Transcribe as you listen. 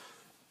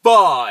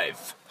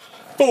5,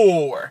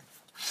 4,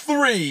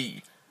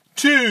 3,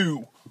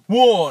 2,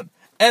 1.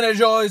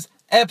 Energize,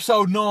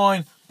 episode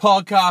 9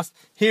 podcast.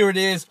 Here it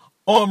is.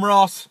 I'm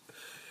Ross.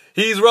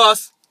 He's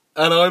Ross,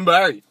 and I'm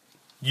Barry.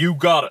 You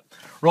got it.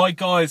 Right,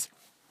 guys.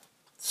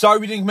 Sorry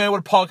we didn't come out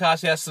with a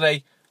podcast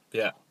yesterday.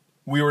 Yeah.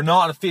 We were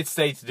not in a fit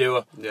state to do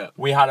it. Yeah.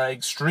 We had an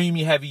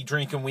extremely heavy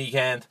drinking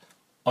weekend.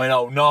 I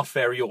know, not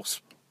very us.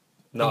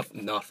 Not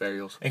very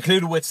us.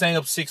 Included with staying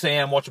up 6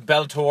 a.m. watching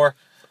Bellator.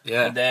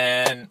 Yeah. And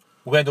then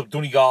we went up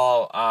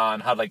Donegal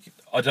and had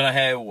I don't know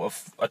how,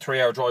 a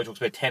 3-hour drive took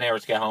about 10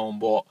 hours to get home,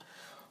 but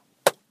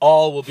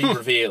all will be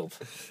revealed.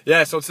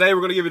 Yeah, so today we're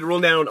going to give you the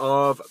rundown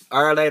of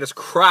our latest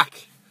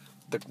crack.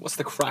 What's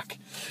the crack?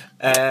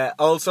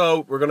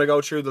 Also, we're going to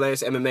go through the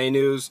latest MMA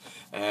news,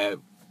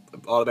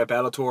 all about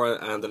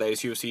Bellator and the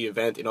latest UFC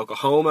event in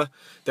Oklahoma.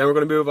 Then we're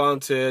going to move on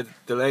to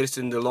the latest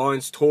in the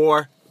Lions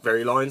tour,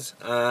 very Lions,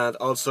 and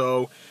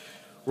also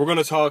we're going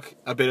to talk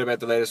a bit about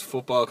the latest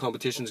football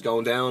competitions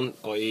going down,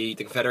 i.e.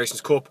 the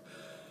Confederations Cup.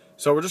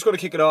 So we're just going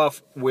to kick it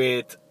off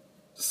with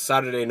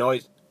Saturday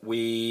night.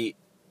 We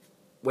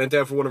went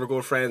out for one of our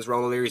good friends,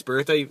 Ron O'Leary's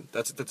birthday.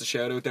 That's a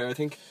shout out there, I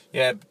think.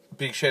 Yeah,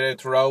 big shout out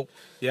to Ro.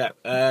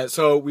 Yeah.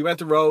 So we went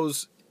to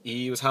Ro's.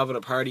 He was having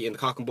a party in the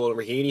Cock and Bull in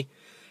Raheny.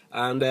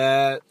 And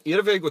he had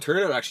a very good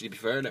turnout, actually, to be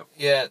fair now.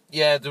 Yeah,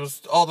 there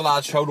was all the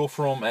lads showed up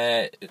from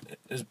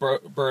his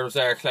bird was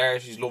there, Claire,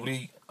 she's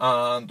lovely.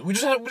 And we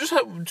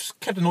just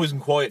kept it nice and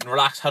quiet and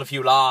relaxed, had a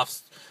few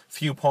laughs, a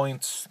few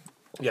points.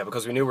 Yeah,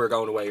 because we knew we were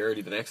going away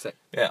early the next day.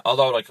 Yeah,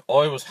 although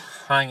I was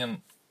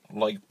hanging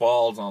like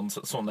balls on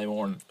Sunday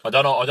morning. I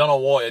don't know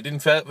why. I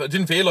didn't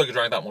feel like I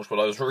drank that much, but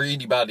I was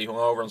really badly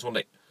hungover on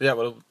Sunday. Yeah,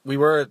 well,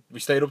 we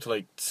stayed up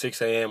to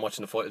 6 a.m.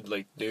 watching the fight,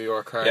 New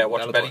York card. Yeah,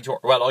 watching Bellator.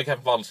 Well, I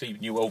kept falling asleep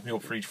and you woke me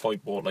up for each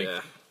fight, but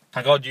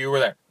thank God you were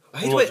there. I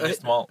hate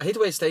the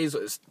way it stays.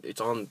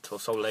 It's on till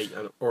so late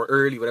or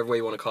early, whatever way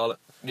you want to call it.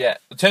 Yeah,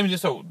 tell me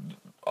just so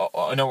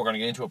I know we're going to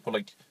get into it, but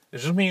is it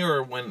just me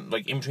or when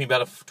in between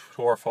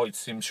Bellator fights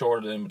seems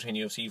shorter than between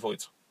UFC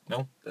fights?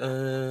 No.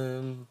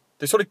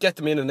 They sort of get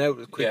them in and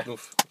out quick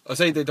enough. I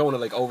say they don't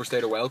want to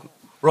overstay their welcome.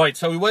 Right,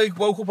 so we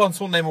woke up on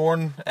Sunday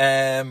morning.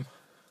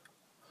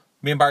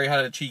 Me and Barry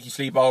had a cheeky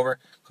sleepover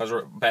because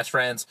we're best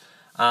friends,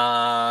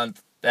 and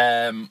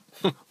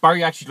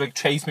Barry actually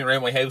chased me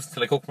around my house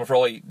to cook my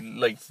fry.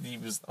 He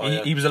was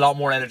a lot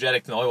more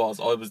energetic than I was.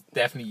 I was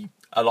definitely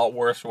a lot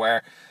worse for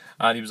wear,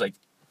 and he was like,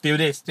 "Do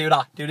this, do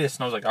that, do this,"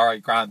 and I was like, "All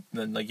right, grand."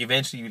 And then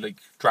eventually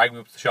dragged me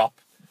up to the shop,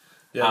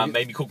 and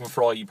made me cook my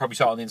fry. You probably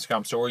saw it on the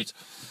Instagram stories.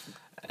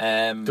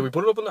 Did we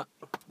put it up on that?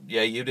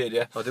 Yeah, you did,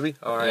 yeah. Oh, did we?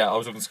 All right. Yeah, I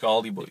was looking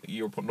scaldy, but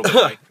you were putting up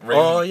with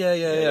Oh,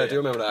 yeah. I do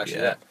remember that,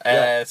 actually.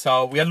 Yeah.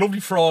 So we had a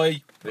lovely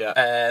fry.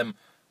 Yeah.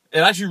 It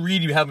actually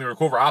really helped me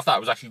recover. After that,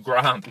 it was actually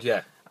grand.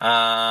 Yeah.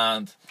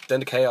 And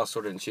then the chaos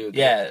sort of ensued.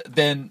 Yeah,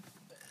 then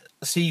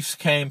Cephs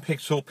came,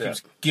 picked us up. Yeah. He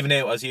was giving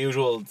out, as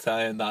usual,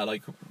 saying that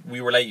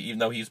we were late, even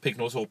though he was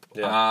picking us up.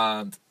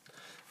 Yeah. And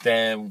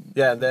then...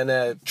 Yeah, and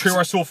then... threw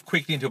our stuff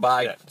quickly into a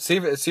bag.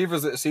 Yeah.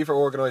 Seaver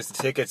organised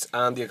the tickets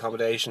and the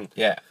accommodation.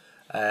 Yeah.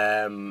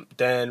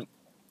 Then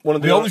one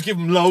of the... We always give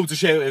him loads of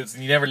shout-outs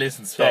and he never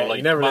listens. So,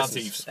 he never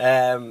listens.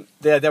 Then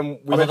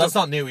we that's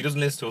not new. He doesn't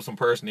listen to us in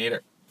person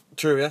either.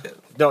 True, yeah.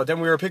 No,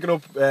 then we were picking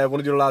up one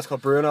of the other lads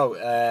called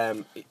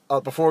Bruno.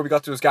 Before we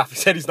got to his gaff, he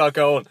said he's not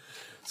going.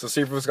 So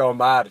Seaver was going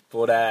mad,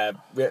 but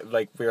we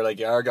were like,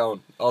 you are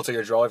going. Also,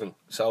 you're driving.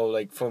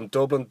 So from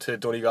Dublin to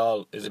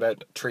Donegal is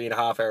about a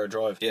 3.5 hour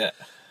drive. Yeah.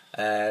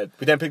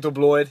 We then picked up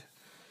Lloyd.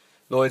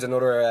 Lloyd's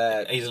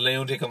another... he's a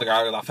lunatic on the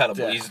gargle, that fella,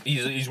 but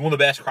he's one of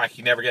the best crack.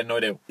 You never get a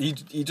night out.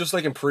 He just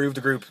improved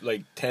the group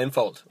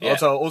tenfold. Yeah.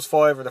 Also, us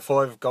five are the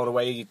five going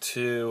away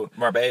to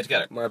Marbella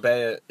together.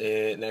 Marbella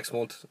next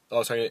month.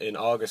 Oh, sorry, in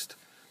August.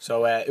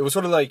 So it was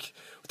sort of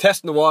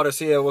testing the water,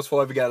 see how us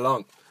five would get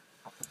along.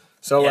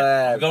 So we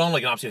got on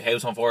an absolute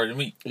house on fire, didn't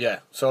we? Yeah.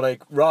 So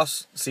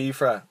Ross,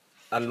 Seafra,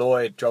 and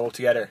Lloyd drove up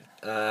together,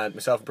 and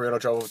myself and Bruno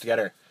drove up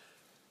together.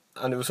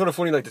 And it was sort of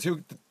funny,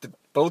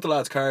 both the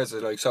lads' cars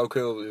are so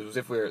cool. It was as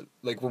if we were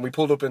when we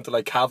pulled up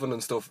into Cavan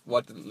and stuff.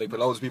 With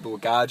loads of people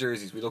with GA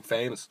jerseys, we looked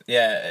famous.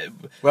 Yeah.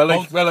 You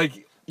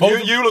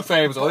look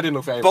famous. I didn't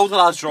look famous. Both the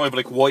lads drive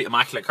white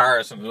immaculate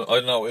cars, and I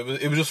don't know.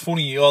 It was just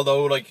funny,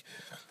 although you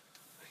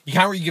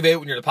can't really give out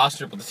when you're the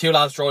passenger. But the two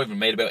lads driving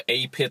made about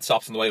 8 pit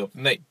stops on the way up,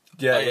 didn't they?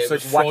 Yeah, it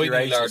was wacky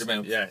races.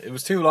 Amount. Yeah, it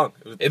was too long.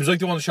 It was like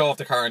they want to show off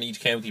the car in each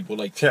county, but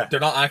they're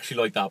not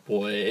actually like that.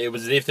 But it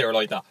was as if they were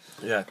like that.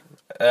 Yeah.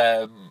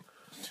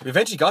 We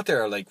eventually got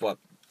there what?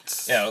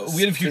 Yeah,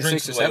 we had a few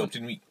drinks on the way up,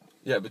 didn't we?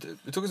 Yeah, but it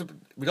took us.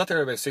 We got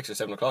there about 6 or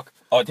 7 o'clock.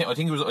 Oh, I think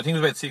it was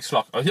about 6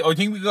 o'clock. I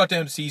think we got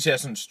down to Sea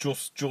Sessions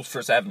just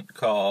for 7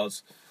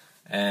 because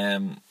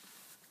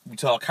we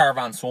saw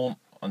Caravan Sun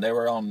and they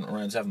were on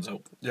around 7.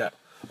 So yeah.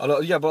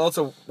 Yeah, but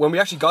also when we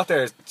actually got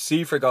there,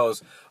 Seafra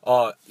goes,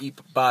 "Oh,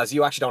 Baz,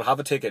 you actually don't have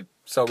a ticket."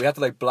 So we had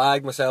to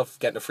blag myself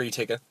getting a free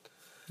ticket.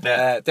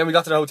 Yeah. Then we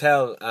got to the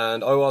hotel,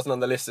 and I wasn't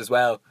on the list as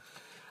well.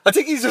 I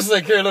think he's just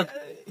here, look,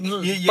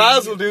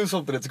 Baz will do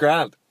something. It's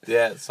grand.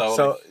 Yeah.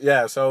 So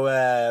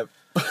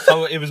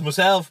So it was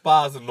myself,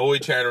 Baz, and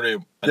Lloyd sharing a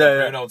room, and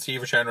then Bruno and Steve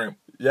were sharing a room.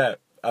 Yeah,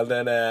 and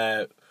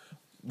then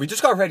we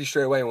just got ready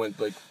straight away and went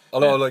like,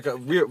 although like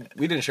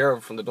we didn't share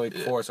from the night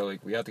before, so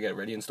like we had to get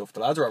ready and stuff. The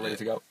lads were all ready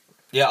to go.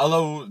 Yeah,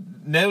 although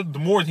now the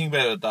more I think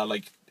about it, that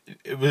like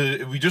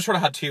we just sort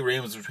of had 2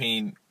 rooms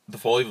between the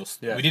 5 of us.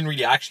 Yeah. We didn't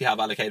really actually have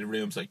allocated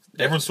rooms. Like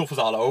everyone's stuff was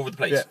all over the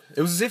place. Yeah,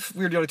 it was as if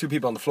we were the only 2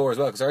 people on the floor as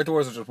well, because our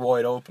doors were just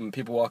wide open,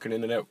 people walking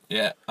in and out.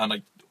 Yeah, and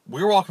like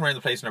we were walking around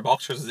the place in our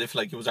boxers as if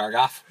like it was our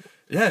gaff.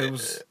 Yeah, It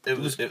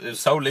was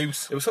so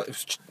loose. It was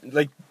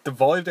like the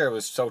vibe there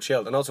was so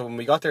chilled, and also when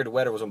we got there, the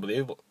weather was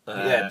unbelievable.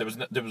 Yeah,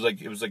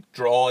 it was like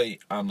dry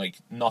and like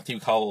not too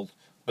cold.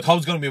 I thought it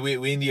was going to be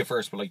windy at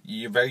first, but like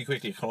you very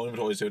quickly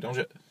acclimatise to it, don't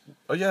you?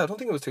 Oh yeah, I don't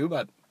think it was too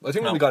bad. I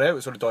think No. when we got out,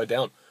 it sort of died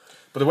down.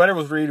 But the weather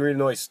was really, really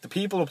nice. The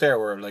people up there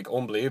were like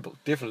unbelievable,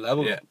 different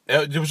level. Yeah,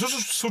 there was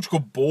just such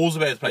good buzz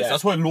about the place. Yeah.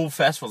 That's why I love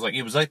festivals. Like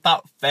it was like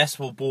that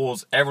festival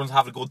buzz. Everyone's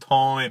having a good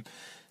time.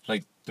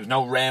 Like there's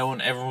no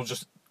round. Everyone was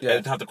just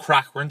out to have the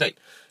crack, weren't they?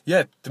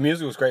 Yeah, the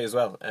music was great as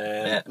well.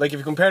 Like if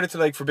you compared it to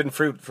like Forbidden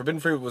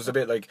Fruit was a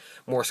bit like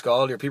more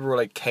scaldier. People were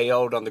like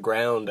KO'd on the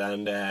ground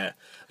and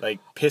like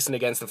pissing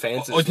against the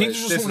fences. I think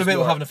there's just something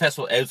about having a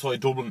festival outside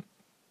Dublin.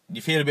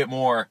 You feel a bit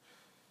more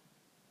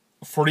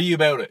free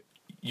about it.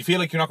 You feel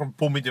like you're not going to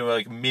bump into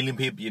like a million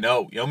people. You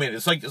know what I mean?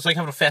 It's like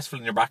having a festival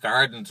in your back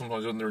garden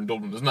sometimes when they're in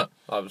Dublin, isn't it?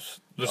 It was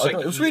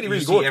really, really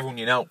you good. See everyone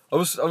you know. I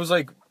was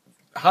like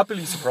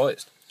happily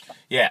surprised.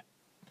 Yeah.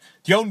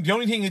 The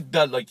only thing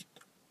that like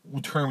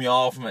would turn me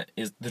off from it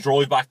is the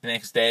drive back the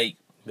next day.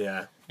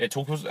 Yeah. It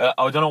took us. I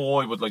don't know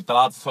why, but like the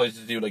lads decided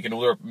to do like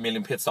another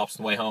million pit stops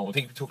on the way home. I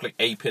think we took like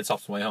 8 pit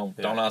stops on the way home.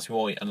 Yeah. Don't ask me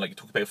why. And like it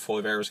took about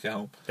 5 hours to get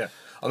home. Yeah.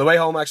 On the way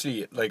home,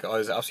 actually, like I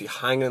was absolutely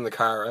hanging in the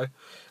car, right?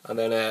 And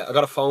then I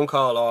got a phone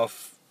call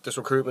off this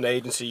recruitment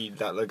agency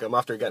that like I'm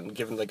after getting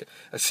given like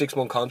a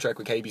 6-month contract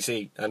with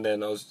KBC, and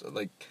then I was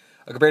like,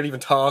 I could barely even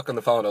talk on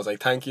the phone. I was like,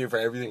 thank you for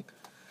everything.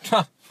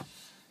 How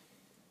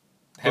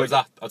was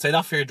that? I'd say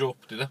that feared you up,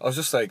 did it? I was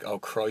just like, oh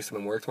Christ, I'm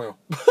in work tomorrow.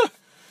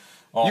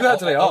 Oh, You had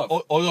today off.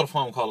 I got a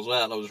phone call as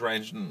well. I was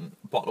arranging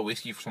a bottle of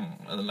whiskey for someone,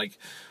 and then like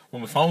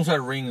when my phone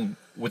started ringing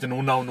with an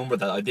unknown number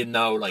that I didn't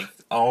know, like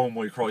oh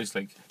my Christ,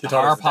 like the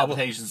thought it was heart the devil?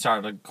 palpitations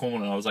started like coming,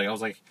 and I was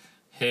like,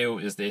 how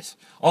is this?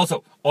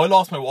 Also, I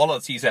lost my wallet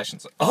at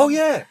C-Sessions. Oh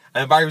yeah.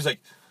 And Barry was like,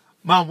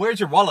 "Man, where's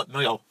your wallet?" And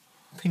I go,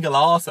 "I think I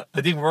lost it.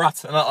 I think we're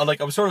at." And I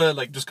was sort of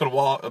like just gonna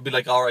walk. I'd be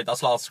like, "All right,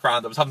 that's lost,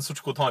 grand." I was having such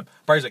a good time.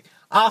 Barry's like,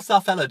 "Ask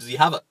that fella, does he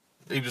have it?"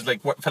 He was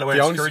like, "Fella wearing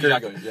a only security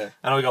security jacket." guy, yeah.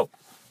 And I go,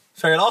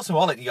 "Sorry, I lost my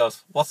wallet." He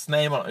goes, "What's the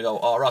name on it?" I go,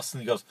 "Oh, Ross." And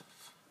he goes,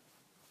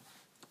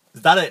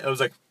 "Is that it?" I was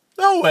like,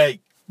 "No way."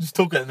 Just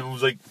took it and it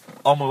was like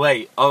on my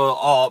way.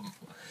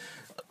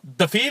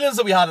 The feelings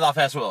that we had at that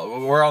festival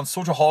were on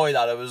such a high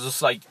that it was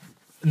just like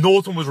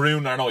nothing was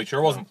ruining our night.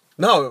 Sure wasn't.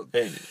 No,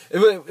 Hey.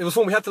 it was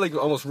fun. We had to like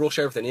almost rush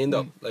everything in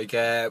though. Like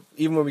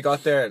even when we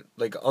got there,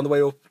 like on the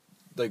way up,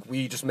 like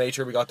we just made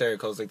sure we got there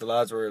because like the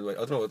lads were like,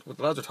 I don't know, what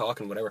the lads were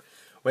talking, whatever.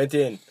 Went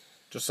in,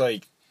 just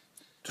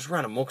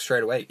ran amok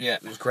straight away. Yeah.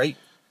 It was great.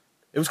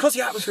 It was because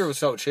the atmosphere was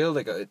so chill.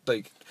 Like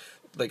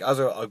as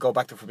I'll go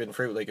back to Forbidden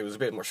Fruit, like it was a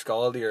bit more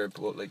scaldier,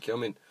 but like I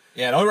mean.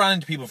 Yeah, and I ran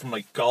into people from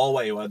like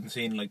Galway who I hadn't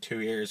seen in like 2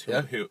 years who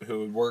Yeah. who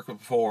had worked with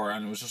before,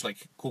 and it was just like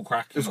cool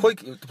crack. It was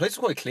the place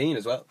was quite clean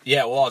as well.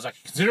 Yeah, it was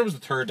actually. Consider it was the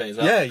third day as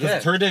well. Yeah, 'Cause yeah.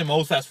 The third day of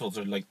most festivals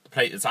are like the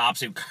place. It's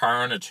absolute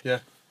carnage.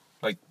 Yeah.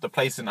 Like the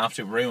place in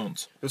absolute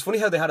ruins. It was funny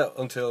how they had it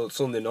until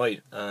Sunday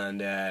night,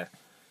 and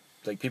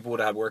like people would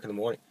have had work in the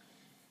morning.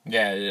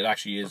 Yeah, it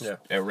actually is Yeah.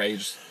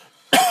 outrageous.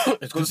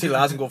 It's good to see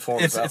lads in good form.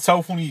 It's as well. it's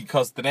so funny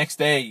because the next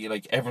day,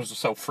 like everyone's just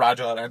so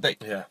fragile, aren't they?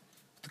 Yeah.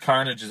 The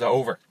carnage is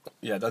over.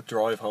 Yeah, that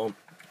drive home.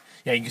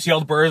 Yeah, you can see all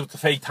the birds with the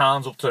fake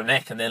tans up to their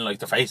neck, and then like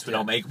their face with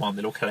no makeup on.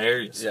 They look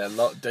hilarious. Yeah,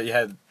 you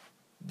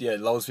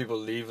had loads of people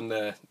leaving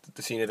the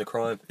scene of the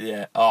crime.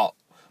 Yeah. Oh,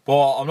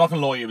 but I'm not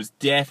gonna lie. It was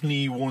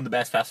definitely one of the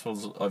best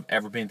festivals I've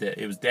ever been to.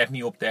 It was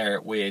definitely up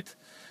there with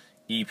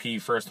EP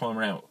first time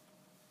around.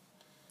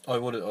 I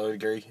would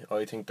agree.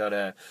 I think that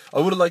I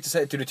would have liked to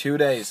say do the 2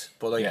 days,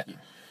 but like, Yeah.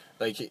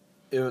 like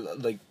it was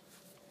like,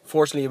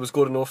 fortunately it was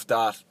good enough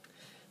that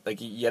like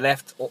you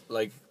left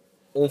like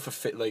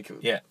unfulfilled, like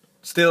Yeah.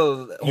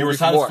 still You were hungry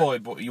for more.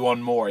 satisfied, but you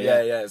want more.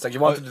 Yeah, yeah. It's like you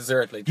want the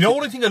dessert. Like You know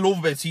what I think I love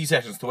about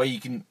C-Sessions? The way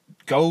you can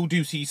go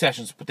do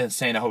C-Sessions, but then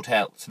stay in a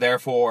hotel. So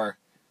therefore,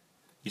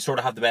 you sort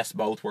of have the best of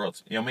both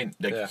worlds. You know what I mean?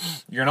 Like, Yeah.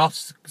 you're not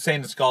staying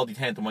in a scaldy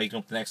tent and waking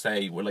up the next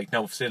day with like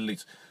no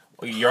facilities.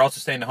 You're also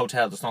staying in a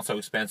hotel that's not so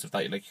expensive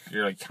that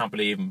you're like can't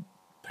believe I'm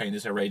paying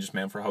this outrageous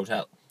amount for a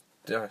hotel.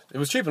 Yeah, it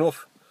was cheap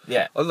enough.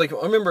 Yeah. I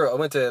remember I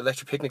went to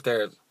Electric Picnic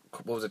there.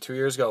 What was it, 2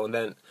 years ago? And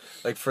then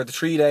like for the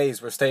 3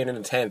 days we're staying in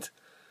a tent.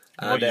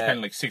 What, you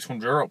spend like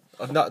 €600?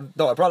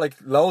 No, I brought like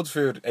loads of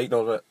food, ate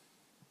none of it.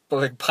 But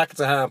like packets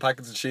of ham,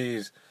 packets of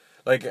cheese.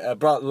 Like I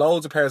brought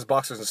loads of pairs of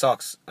boxers and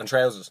socks and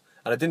trousers.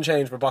 And I didn't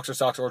change my boxer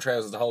socks or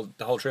trousers the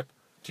whole trip.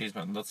 Jeez,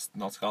 man, that's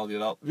not scaldy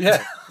at all.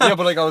 Yeah, yeah,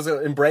 but like I was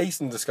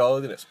embracing the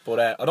scaldiness. But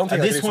I don't think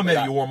And I this did one, something maybe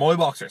like you wore my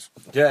boxers.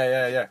 that.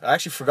 Yeah. I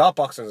actually forgot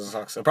boxers and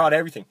socks. I brought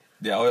everything.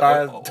 Yeah,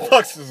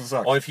 Boxers and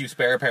socks. I have a few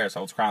spare pairs,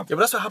 so it's cramped. Yeah,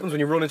 but that's what happens when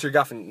you run into your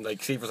gaff and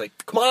like Steve was like,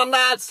 "Come on,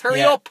 lads, hurry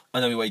Yeah. up!"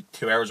 And then we wait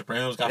 2 hours of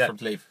Bruno's gaff Yeah. for him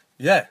to leave.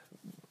 Yeah.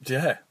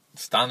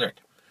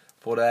 Standard.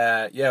 But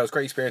yeah, it was a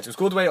great experience. It was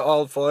good the way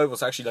all five of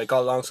us actually like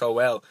got along so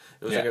well.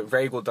 It was Yeah. like a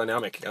very good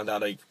dynamic, and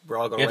that like we're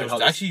all going. Yeah, away there on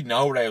was holidays. actually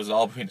no rails at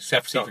all between,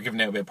 except for Steve No. for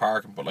giving out a bit of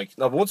parking, but like...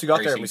 No, but once we got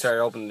Very there and we seats.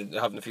 started opening and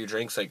having a few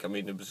drinks, like I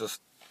mean, it was just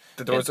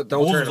there was the no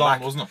buzz turning was on,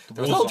 back. wasn't it? The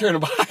There was buzz no was on.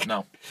 turning back.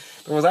 No.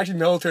 There was actually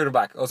no turning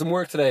back. I was in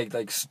work today,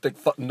 like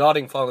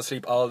nodding, falling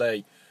asleep all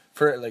day,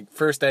 for like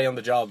first day on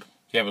the job.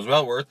 Yeah, it was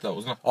well worth it though,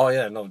 wasn't it? Oh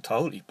yeah, no,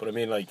 totally. But I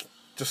mean, like,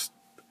 just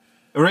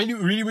It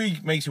really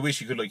makes you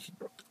wish you could like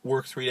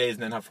work 3 days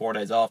and then have 4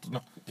 days off, doesn't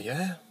it?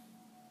 yeah,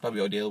 That'd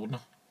be ideal,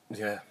 wouldn't it?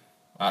 yeah.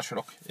 Sure,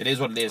 look, it is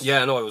what it is.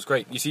 Yeah, no, it was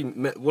great. You see,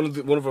 one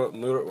of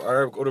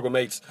our other good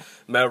mates,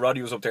 Mel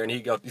Roddy, was up there, and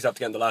he's after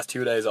getting the last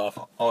 2 days off.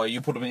 Oh,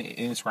 you put him in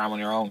Instagram on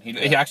your own.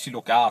 He actually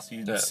looked gas. He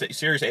Yeah.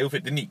 serious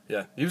outfit, didn't he?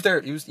 Yeah, he was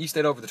there. He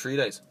stayed over the 3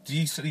 days. Did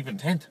he sleep in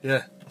tent?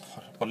 Yeah,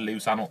 What a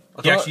loose animal.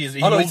 I He thought- actually is.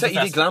 He oh no, loves the he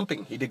did festival.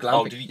 glamping. He did glamping.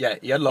 Oh, did he? Yeah,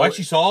 he had I loads.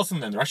 actually saw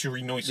some then. They're actually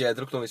really nice. Yeah, they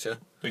look nice. Yeah,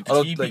 Like the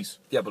Although, teepees.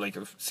 yeah, but like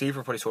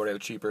Seaver probably sorted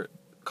out cheaper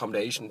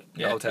accommodation.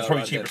 Yeah, hotel, it's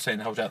probably and cheaper then- staying in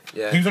the hotel.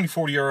 Yeah. I think it was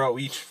only €40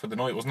 each for the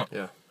night, wasn't it?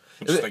 Yeah.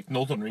 Which is like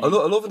nothing really. I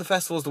love in the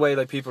festivals the way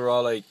like people are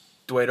all like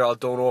the way they're all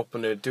done up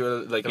and they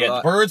do like a Yeah, the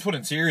lot. birds put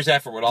in serious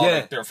effort with all Yeah.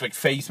 like their like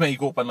face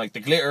makeup and like the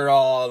glitter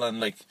all and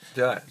like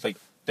Yeah.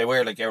 they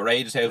wear like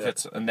outrageous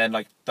outfits and then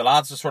like the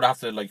lads just sort of have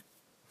to like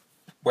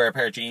wear a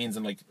pair of jeans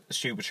and like a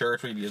stupid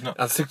shirt really, isn't it?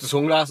 And stick the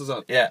sunglasses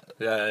on. Yeah.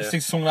 Yeah.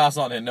 Stick sunglasses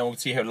on and no one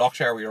can see how locked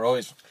you are with your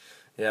eyes.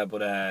 Yeah,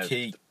 but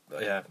Key.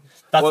 yeah.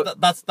 That's Well-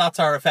 that's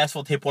our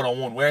festival tip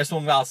 101. Wear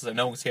sunglasses and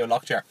no one can see how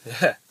locked you are.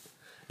 Yeah.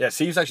 Yeah,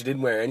 Steve's actually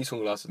didn't wear any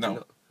sunglasses. No. did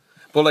he?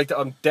 But like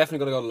I'm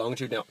definitely gonna go to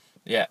Longitude now.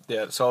 Yeah.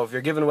 Yeah. So if you're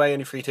giving away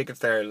any free tickets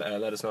there,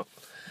 let us know.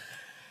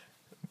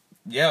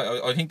 Yeah,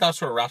 I think that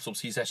sort of wraps up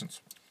C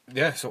sessions.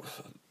 Yeah. So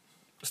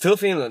still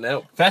feeling it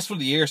now. Festival of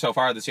the year so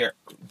far this year.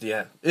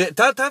 Yeah,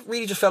 that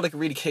really just felt like it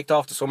really kicked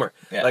off the summer.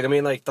 Yeah. Like I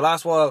mean, like the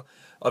last while,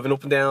 I've been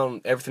up and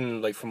down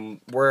everything, like from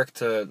work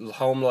to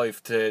home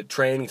life to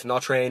training to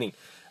not training,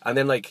 and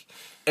then like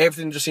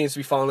everything just seems to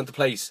be falling into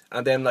place.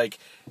 And then like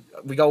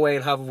we go away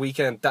and have a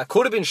weekend that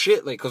could have been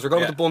shit, like because we're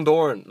going Yeah. to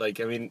Bundoran. Like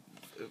I mean,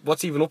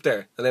 what's even up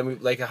there? And then we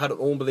like I had an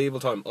unbelievable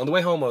time on the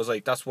way home. I was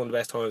like, that's one of the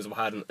best times I've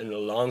had in a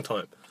long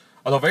time.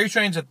 Although very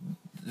strange that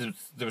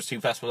there was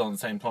 2 festivals on the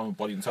same time with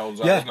Body and Soul as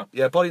well, wasn't it?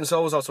 Yeah, Body and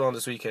Soul was also on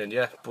this weekend.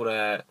 Yeah,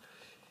 but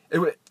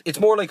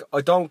it's more like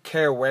I don't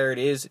care where it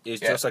is.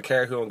 It's Yeah. just I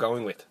care who I'm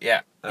going with.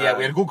 Yeah. Yeah,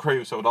 we had a good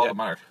crew, so it all that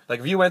mattered. Like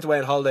if you went away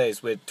on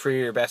holidays with 3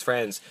 of your best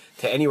friends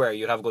to anywhere,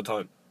 you'd have a good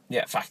time.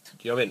 Yeah, fact.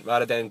 You know what I mean?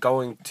 Rather than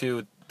going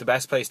to the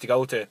best place to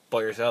go to by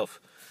yourself.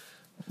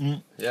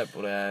 Yeah,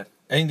 but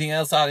Anything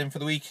else add in for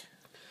the week?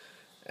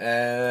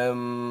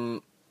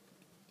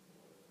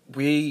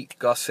 we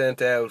got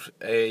sent out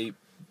a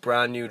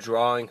brand new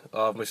drawing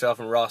of myself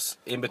and Ross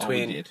in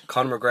between did.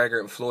 Conor McGregor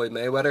and Floyd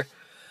Mayweather.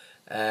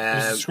 It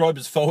was described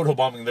as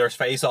photobombing their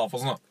face off,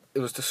 wasn't it? It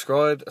was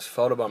described as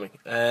photobombing.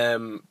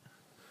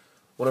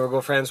 One of our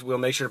good friends will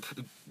make sure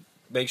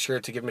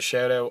to give him a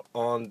shout out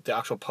on the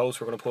actual post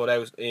we're going to put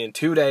out in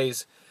 2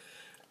 days.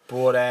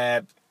 But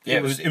Yeah,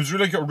 it was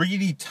really like a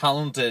really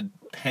talented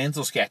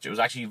pencil sketch. It was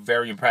actually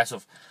very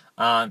impressive,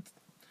 and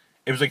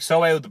it was like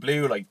so out of the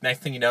blue. Like next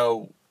thing you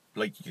know,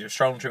 like you're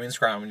scrolling through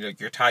Instagram and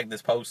you're tagging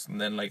this post,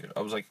 and then like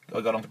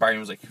I got onto Barry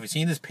and was like, "Have you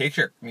seen this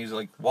picture?" And he was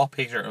like, "What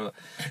picture?" And I was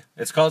like,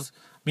 it's because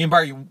me and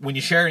Barry, when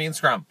you share on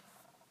Instagram,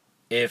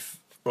 if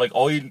like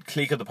I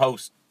click on the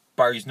post,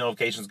 Barry's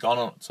notification's gone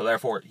on it, so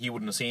therefore he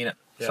wouldn't have seen it.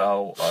 Yeah.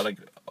 So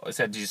I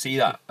said, "Did you see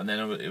that?" And then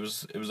it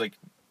was like.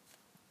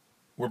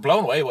 We're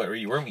blown away by it,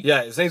 really, weren't we?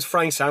 yeah, his name's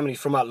Frank Salmon. He's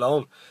from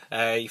Athlone.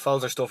 He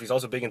follows our stuff. He's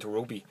also big into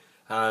rugby.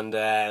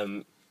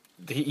 And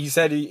he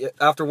said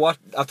after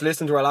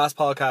listening to our last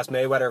podcast,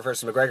 Mayweather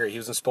versus McGregor, he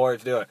was inspired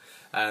to do it.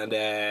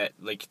 And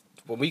like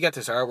when we get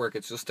this artwork,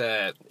 it's just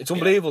it's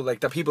unbelievable.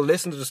 Like that people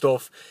listen to the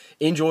stuff,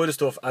 enjoy the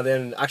stuff, and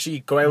then actually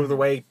go out of their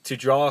way to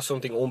draw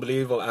something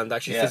unbelievable and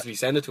actually physically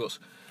send it to us.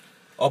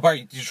 Oh,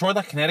 Barry, did you try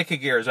that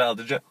Connecticut gear as well?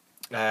 Did you?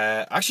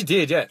 Actually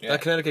did, yeah. Yeah.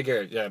 That Connecticut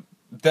gear, yeah.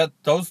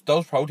 Those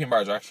protein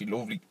bars are actually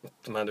lovely.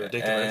 Man, they're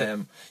ridiculous,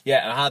 aren't they?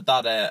 Yeah, and I had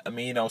that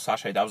amino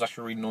sachet. That was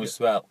actually really nice as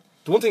well.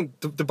 The one thing,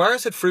 the bar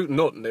said fruit and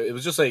nut, and it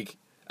was just like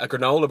a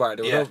granola bar.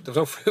 There was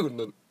no fruit in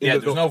the Yeah, the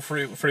there was nut. no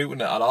fruit in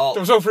it at all.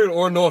 There was no fruit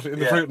or nut in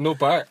the Yeah. fruit and nut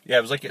bar. Yeah,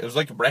 it was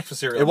like a breakfast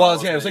cereal. It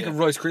was, yeah. It was like a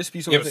Rice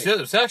Krispie sort Yeah, of thing. it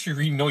was actually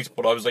really nice.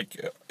 But I was like,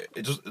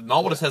 it just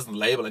not what it says on the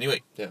label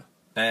anyway. Yeah.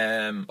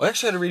 I I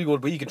actually had a really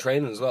good week in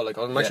training as well. Like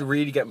I'm actually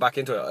really getting back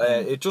into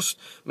it. It just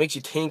makes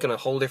you think on a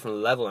whole different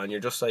level, and you're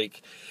just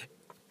like,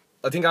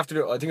 I think I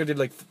did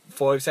like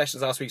 5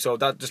 sessions last week, so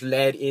that just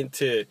led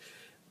into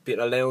being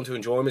allowed to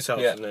enjoy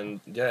myself. Yeah. And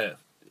then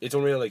it's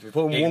unreal. Like we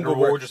put in You one can good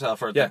reward work. yourself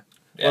for it. Yeah.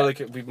 Yeah. Well, like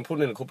we've been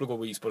putting in a couple of good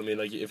weeks, but I mean,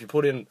 like if you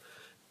put in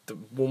the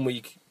 1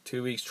 week,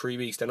 2 weeks, 3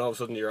 weeks, then all of a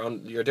sudden you're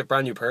a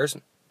brand new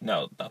person.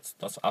 No, that's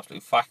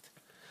absolute fact.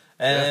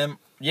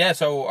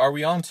 So are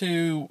we on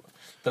to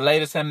the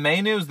latest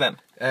MMA news then?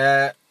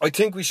 I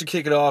think we should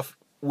kick it off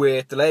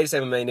with the latest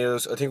MMA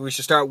news. I think we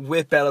should start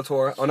with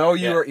Bellator. I know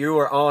you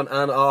were on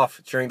and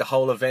off during the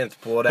whole event,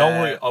 but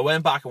don't worry, I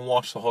went back and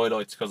watched the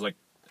highlights because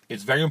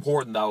it's very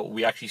important that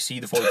we actually see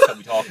the fights that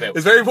we talk about.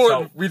 It's very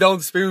important we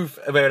don't spoof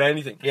about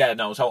anything. Yeah,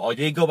 no. So I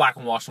did go back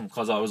and watch them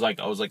because I was like,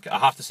 I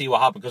have to see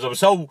what happened because I was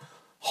so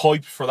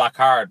hyped for that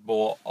card,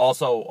 but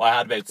also I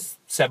had about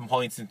 7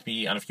 points into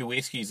me and a few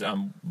whiskeys,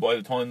 and by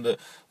the time the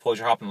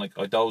fights were happening,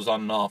 I dozed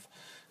on and off.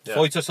 The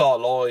fights I saw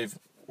live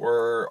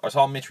I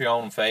saw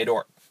Mitrione and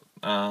Fedor.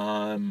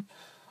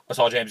 I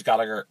saw James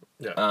Gallagher.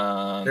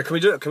 Yeah. Can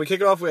we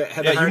kick it off with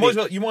Heather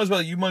Hardy? You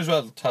might as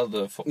well tell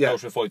the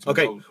fights.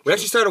 Okay. We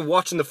actually started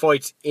watching the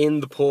fights in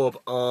the pub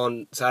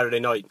on Saturday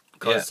night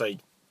because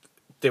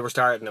they were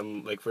starting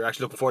and we were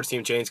actually looking forward to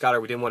seeing James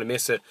Gallagher. We didn't want to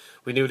miss it.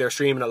 We knew they were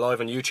streaming it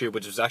live on YouTube,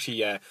 which was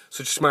actually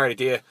such a smart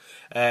idea.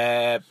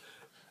 And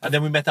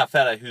then we met that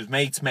fella whose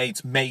mate's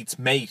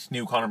mate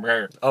knew Conor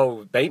McGregor.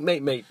 Oh,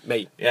 mate.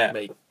 Yeah.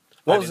 Mate.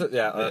 What was it?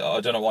 Yeah. I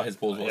don't know what his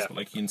buzz was,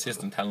 but he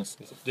insisted on telling us.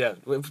 Yeah,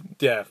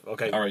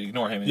 okay. Alright,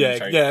 ignore him. Yeah.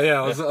 I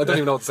don't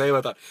even know what to say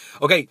about that.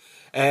 Okay,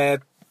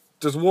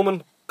 there's a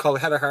woman called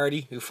Heather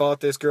Hardy who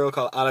fought this girl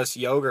called Alice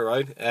Yoga,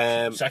 right?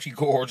 She's actually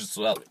gorgeous as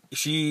well.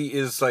 She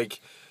is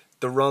like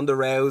the Ronda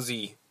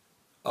Rousey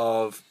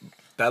of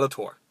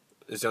Bellator,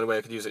 is the only way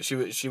I could use it.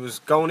 She was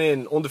going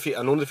in an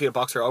undefeated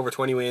boxer, over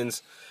 20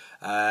 wins.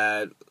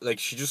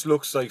 She just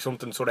looks like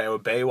something sort of out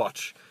of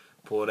Baywatch,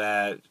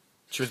 but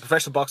she was a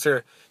professional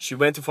boxer. She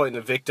went to fight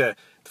in Invicta.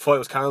 The fight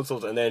was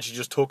cancelled, and then she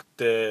just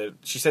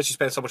she said she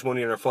spent so much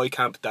money in her fight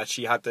camp that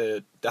she had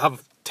to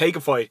take a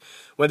fight.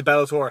 Went to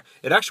Bellator.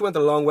 It actually went a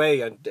long way,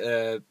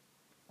 and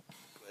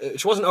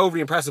she wasn't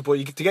overly impressive.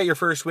 But to get your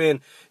first win,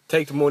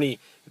 take the money,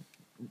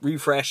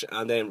 refresh,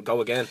 and then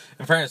go again.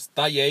 In fairness,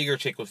 that Jaeger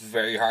chick was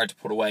very hard to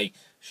put away.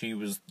 She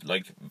was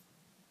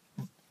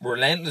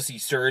relentlessly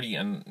sturdy,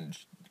 and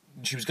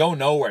she was going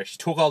nowhere. She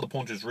took all the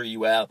punches really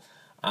well.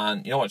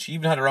 And you know what? She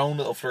even had her own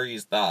little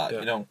flurries that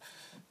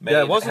made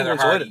it wasn't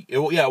one-sided. It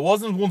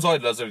wasn't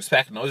one-sided as I was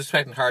expecting. I was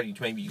expecting Hardy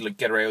to maybe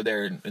get her out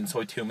there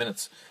inside 2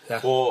 minutes. Yeah.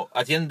 But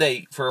at the end of the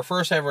day, for her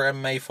first ever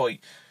MMA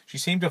fight, she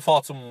seemed to have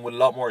fought someone with a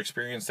lot more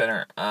experience than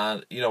her,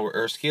 and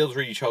her skills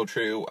really showed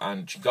through.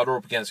 And she got her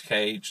up against the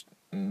cage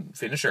and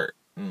finished her.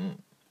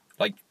 And,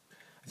 at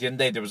the end of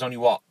the day, there was only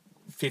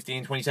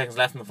 15-20 seconds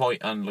left in the fight,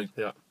 and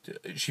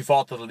she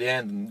fought till the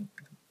end and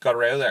got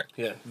her out there.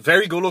 Yeah,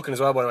 very good looking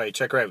as well. By the way,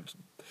 check her out.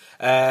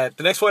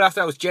 The next fight after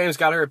that was James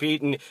Gallagher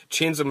beating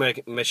Chinzo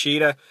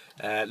Machida,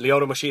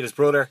 Lyoto Machida's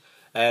brother.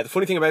 The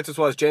funny thing about this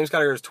was James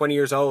Gallagher is 20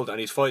 years old and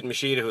he's fighting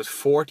Machida, who is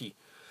 40.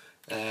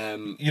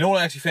 You know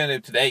what I actually found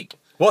out today?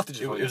 What did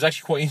you find out? It was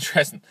actually quite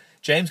interesting.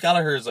 James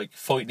Gallagher's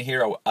fighting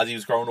hero as he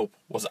was growing up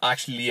was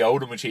actually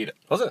Lyoto Machida.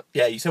 Was it?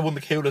 Yeah, he said one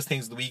of the coolest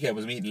things of the weekend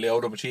was meeting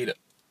Lyoto Machida,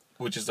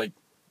 which is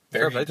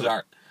very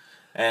bizarre.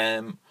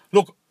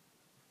 Look,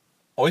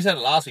 I said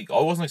it last week. I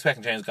wasn't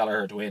expecting James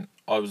Gallagher to win.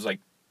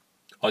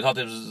 I thought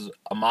this was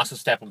a massive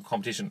step in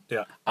competition.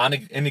 Yeah.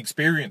 And in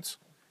experience.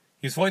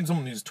 He's fighting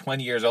someone who's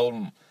 20 years old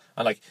and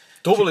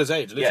double his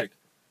age, literally.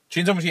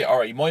 Yeah. Chinzo Machida,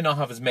 alright, he might not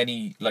have as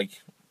many,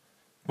 might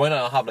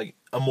not have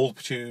a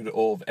multitude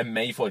of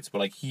MMA fights,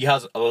 but he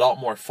has a lot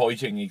more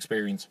fighting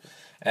experience.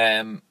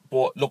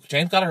 But look,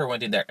 James Gallagher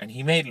went in there and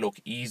he made it look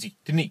easy,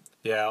 didn't he?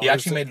 Yeah. He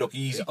actually made it look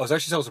easy. I was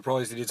actually so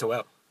surprised he did so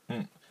well.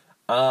 And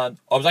I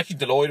was actually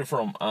delighted for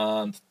him.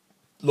 And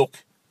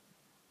look,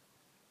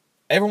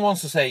 everyone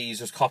wants to say he's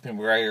just copying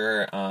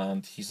McGregor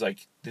and he's little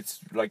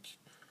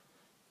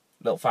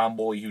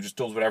fanboy who just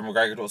does whatever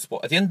McGregor does.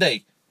 But at the end of the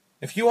day,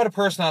 if you had a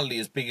personality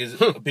as big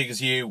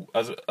as you,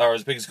 or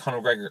as big as Conor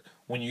McGregor,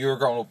 when you were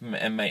growing up in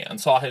MMA and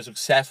saw how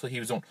successful he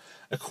was doing,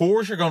 of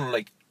course you're going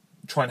to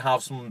try and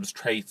have some of his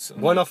traits.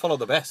 And, why not follow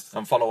the best?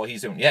 And follow what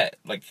he's doing. Yeah,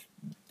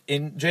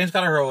 in James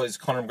Gallagher is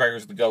Conor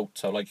McGregor's the GOAT.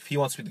 So if he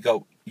wants to be the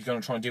GOAT, he's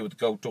going to try and do what the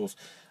GOAT does.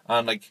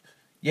 And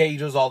he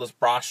does all this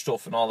brash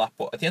stuff and all that.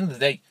 But at the end of the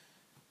day,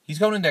 he's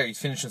going in there, he's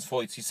finishing his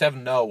fights, he's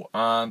 7-0,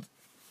 and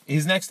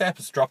his next step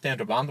is to drop down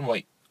to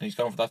bantamweight, and he's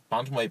going for that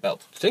bantamweight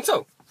belt. Do you think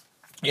so?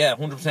 Yeah,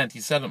 100%. He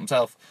said it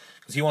himself,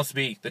 because he wants to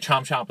be the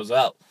champ as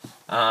well.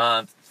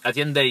 And at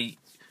the end of the day,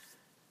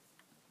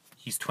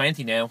 he's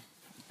 20 now,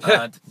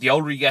 and the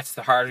older he gets,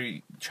 the harder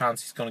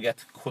chance he's going to get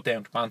to cut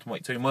down to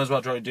bantamweight, so he might as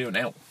well try to do it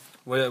now.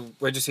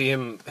 Where'd you see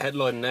him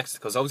headlining next?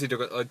 Because obviously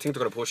I think they're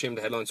going to push him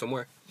to headline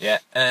somewhere. Yeah,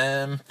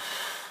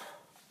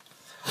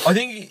 I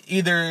think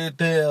either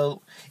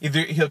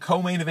he'll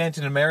co-main event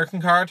an American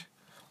card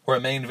or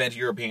a main event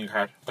European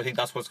card. I think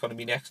that's what's going to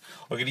be next.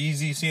 I could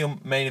easily see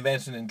him main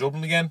eventing in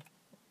Dublin again.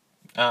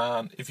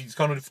 And if he's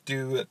going to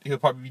do it, he'll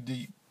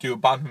probably do a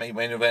bantamweight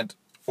main event.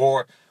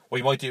 Or what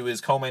he might do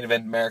is co-main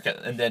event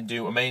America and then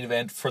do a main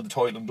event for the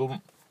title in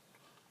Dublin.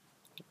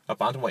 A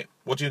bantamweight.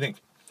 What do you think?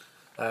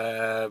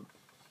 I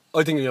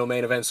think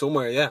main event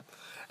somewhere, yeah.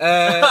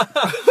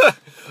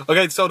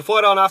 Okay, so the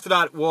fight on after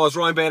that was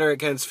Ryan Bader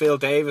against Phil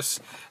Davis.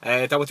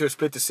 That went through a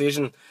split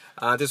decision.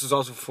 This was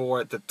also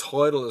for the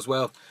title as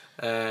well.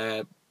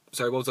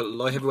 Sorry, what was it?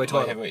 Light heavyweight title?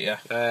 Light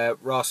heavyweight, yeah.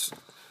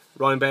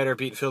 Ryan Bader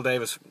beating Phil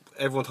Davis.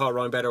 Everyone thought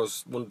Ryan Bader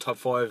was one of the top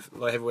 5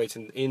 light heavyweights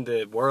in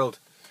the world.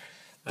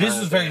 This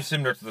is very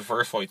similar to the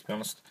first fight, to be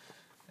honest.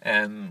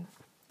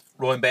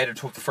 Ryan Bader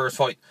took the first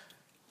fight.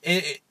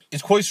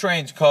 It's quite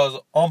strange because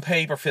on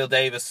paper, Phil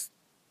Davis,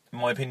 in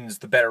my opinion, is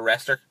the better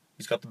wrestler.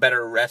 He's got the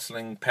better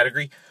wrestling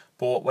pedigree.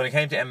 But when it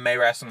came to MMA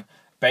wrestling,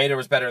 Bader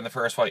was better in the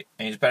first fight,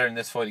 and he's better in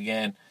this fight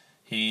again.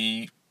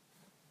 He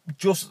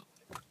just,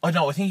 I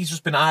don't know, I think he's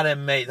just been at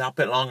MMA that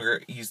bit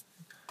longer. He's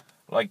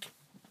like,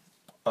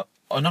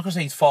 I'm not going to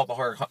say he's fought the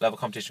higher level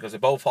competition because they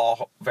both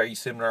fought very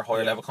similar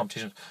higher level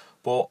competitions.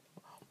 But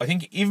I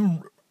think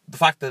even the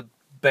fact that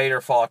Bader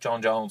fought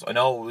John Jones, I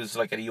know it was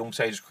like at a young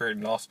stage of his career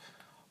and lost.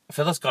 I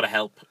feel that's got to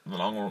help in the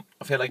long run.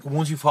 I feel like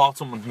once you fought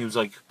someone who's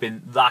like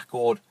been that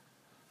good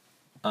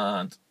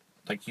and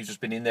like he's just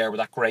been in there with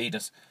that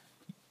greatness,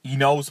 he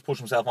knows to push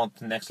himself on to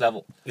the next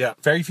level. Yeah.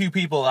 Very few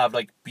people have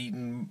like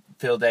beaten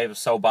Phil Davis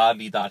so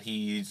badly that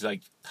he's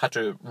like had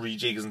to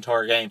rejig his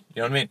entire game.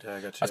 You know what I mean? Yeah,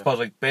 I got you. I suppose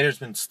like Bader's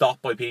been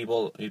stopped by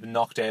people, he's been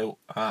knocked out,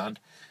 and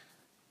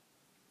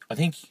I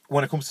think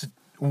when it comes to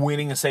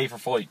winning a safer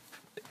fight,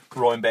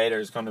 Ryan Bader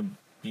is going to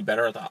be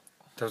better at that.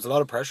 There was a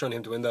lot of pressure on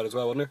him to win that as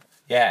well, wasn't there?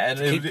 Yeah, and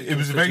it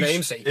was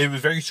namesake. It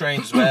was very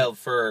strange as well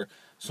for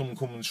someone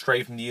coming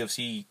straight from the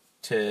UFC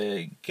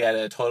to get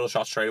a title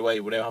shot straight away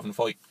without having to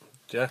fight.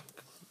 Yeah,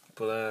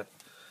 but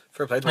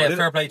fair play to him. Yeah,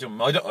 fair play to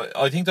him.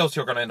 I think those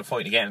two are going to end up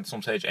fighting again at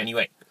some stage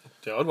anyway.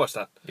 Yeah, I'd watch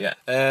that. Yeah.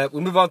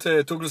 We'll move on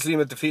to Douglas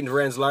Lima defeating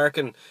Lorenz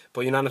Larkin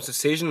by unanimous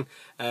decision.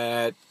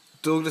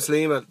 Douglas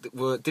Lima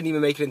didn't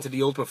even make it into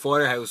the Ultimate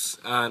Fighter house,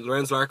 and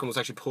Lorenz Larkin was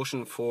actually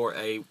pushing for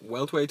a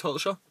welterweight title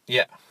shot.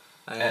 Yeah.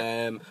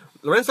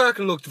 Lorenz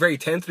Larkin looked very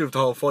tentative the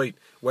whole fight,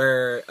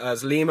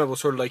 whereas Lima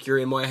was sort of like, you're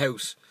in my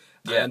house.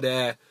 Yeah.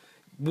 And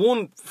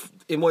won,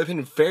 in my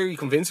opinion, very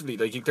convincingly.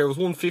 Like, there was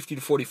 150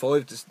 to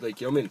 45, just, like,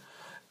 you know what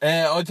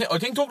I mean? I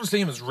think Douglas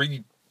Lima's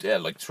really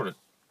like sort of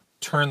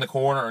turned the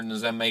corner in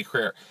his MMA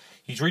career.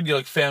 He's really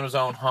like found his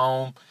own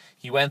home.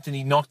 He went and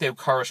he knocked out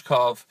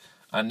Koreshkov,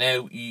 and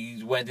now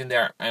he went in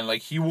there and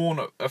like he won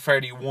a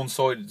fairly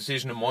one-sided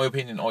decision in my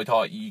opinion. I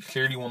thought he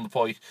clearly won the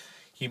fight.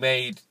 He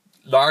made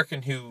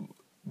Larkin, who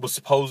was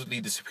supposedly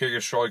the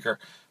superior striker,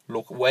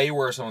 look way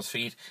worse on his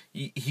feet.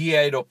 He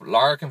ate up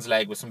Larkin's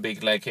leg with some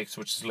big leg kicks,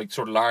 which is like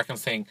sort of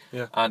Larkin's thing.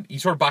 Yeah. And he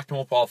sort of backed him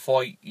up all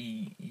fight.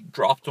 He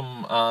dropped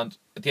him, and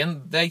at the end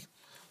of the day,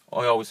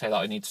 I always say that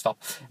I need to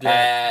stop.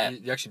 Yeah,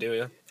 you actually do,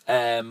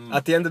 yeah.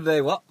 At the end of the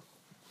day, what?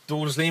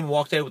 Douglas Lima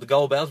walked out with the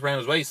gold belt around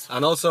his waist.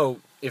 And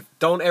also,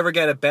 don't ever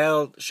get a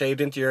bell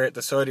shaved into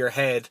the side of your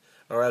head,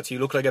 or else you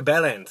look like a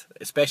bell end,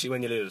 especially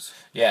when you lose.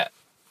 Yeah.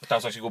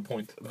 That's actually a good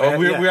point.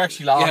 We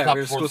actually laughed at that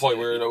before the fight.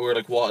 We were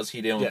like, what is he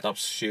doing? That was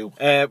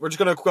stupid. We're just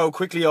going to go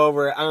quickly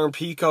over Aaron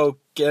Pico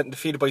getting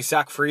defeated by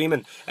Zach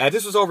Freeman.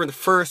 This was over in the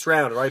first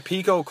round, right?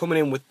 Pico coming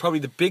in with probably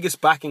the biggest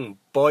backing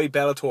by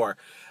Bellator.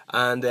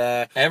 And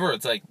ever,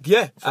 it's like,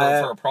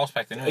 for a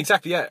prospect anyway.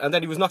 Exactly, yeah. And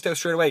then he was knocked out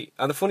straight away.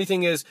 And the funny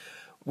thing is,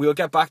 we'll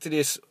get back to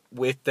this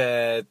with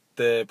the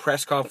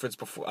press conference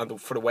before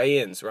for the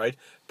weigh-ins, right?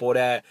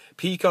 But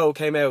Pico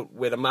came out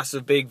with a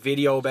massive big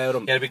video about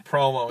him. Yeah, a big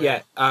promo.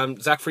 Yeah.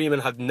 Zach Freeman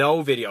had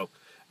no video,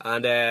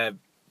 and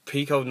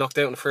Pico knocked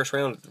out in the first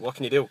round. What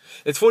can you do?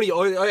 It's funny.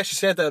 I actually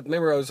said that.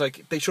 Remember, I was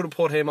like, they should have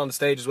put him on the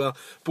stage as well.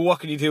 But what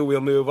can you do?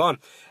 We'll move on.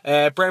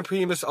 Brent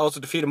Primus also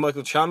defeated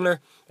Michael Chandler.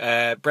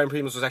 Brent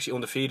Primus was actually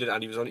undefeated,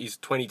 and he's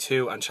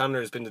 22, and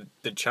Chandler has been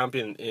the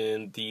champion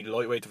in the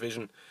lightweight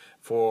division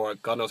for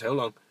God knows how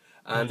long.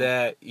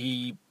 And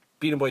he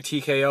beat him by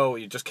TKO.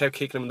 He just kept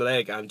kicking him in the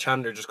leg, and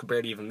Chandler just could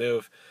barely even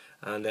move.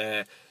 And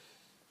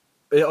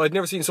I'd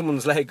never seen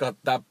someone's leg got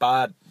that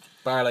bad,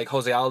 bar like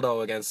Jose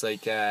Aldo against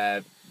like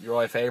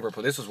Uriah Faber,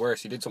 but this was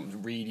worse. He did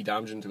something really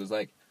damaging to his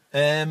leg.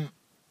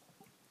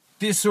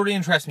 This sort of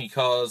interests me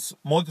because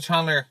Michael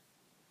Chandler,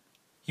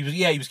 he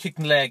was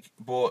kicking the leg,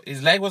 but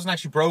his leg wasn't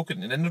actually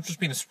broken. It ended up just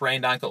being a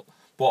sprained ankle.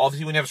 But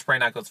obviously, when you have a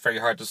sprained ankle, it's very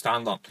hard to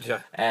stand on.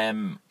 Yeah.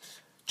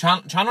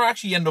 Chandler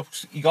actually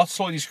he got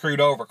slightly screwed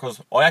over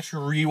because I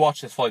actually rewatched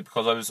this fight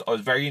because I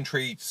was very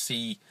intrigued to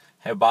see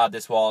how bad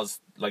this was.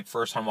 Like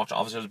first time watching,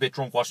 obviously I was a bit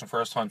drunk watching the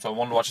first time, so I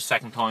wanted to watch the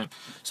second time.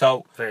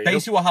 So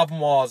basically, what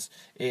happened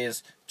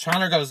is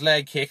Chandler got his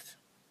leg kicked,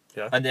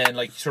 and then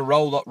like he sort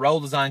of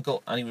rolled his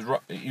ankle, and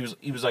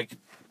he was like,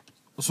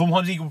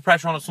 sometimes he could put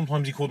pressure on it,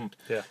 sometimes he couldn't.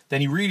 Yeah. Then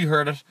he really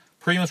hurt it.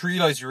 Primus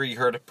realised he really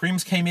hurt it.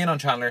 Primus came in on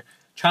Chandler.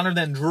 Chandler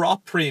then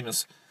dropped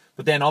Primus,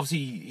 but then obviously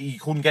he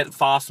couldn't get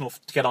fast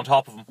enough to get on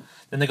top of him.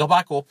 Then they got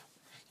back up,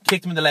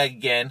 kicked him in the leg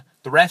again.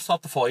 The ref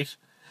stopped the fight.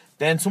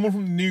 Then someone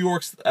from the New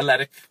York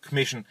Athletic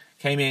Commission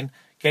came in,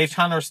 gave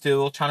Chandler a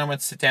stool. Chandler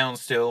went to sit down on the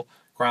stool.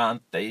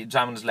 Grant, they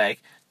examined his leg.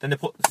 Then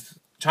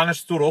Chandler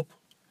stood up.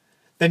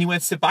 Then he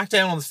went to sit back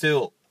down on the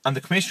stool, and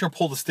the commissioner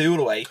pulled the stool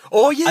away.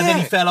 Oh yeah. And then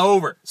he fell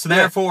over. So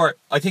therefore,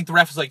 I think the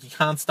ref was like, he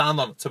can't stand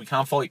on it, so he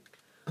can't fight.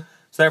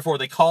 So therefore,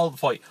 they called the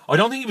fight. I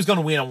don't think he was going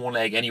to win on one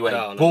leg anyway.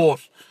 No. But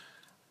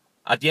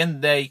at the end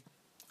of the day,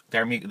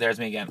 there's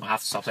me again. I have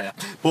to stop saying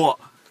that. But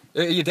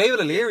Are you David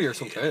O'Leary or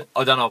something? Eh?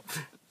 I don't know.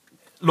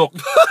 Look,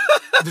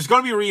 there's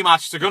going to be a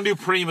rematch. They're going to do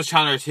Primus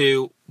Chandler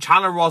 2.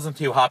 Chandler wasn't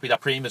too happy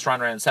that Primus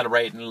ran around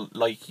celebrating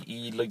like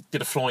he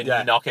did a flying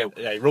knockout.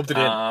 Yeah, he rubbed it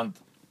in.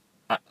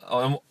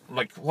 And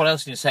like, what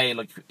else can you say?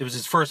 Like, it was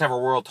his first ever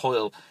world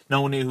title.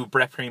 No one knew who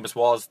Brett Primus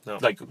was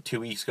like 2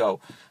 weeks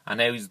ago, and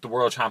now he's the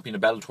world champion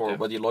of Bellator,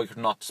 whether you like it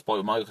or not, despite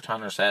what Michael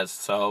Chandler says.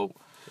 So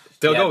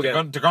They'll go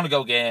again. They're going to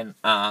go again,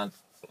 and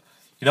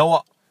you know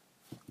what?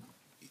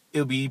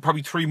 It'll be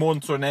probably 3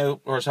 months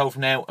or so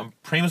from now, and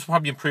Primus will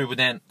probably improve with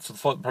then, so the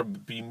fight will probably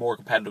be more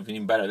competitive and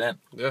even better then.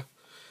 Yeah.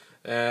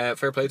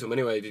 Fair play to him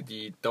anyway.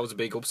 That was a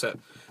big upset.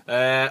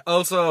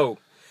 Also,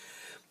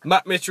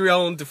 Matt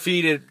Mitrione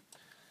defeated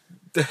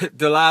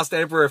the last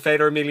Emperor,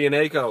 Fedor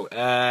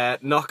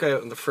Emelianenko,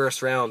 knockout in the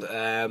first round.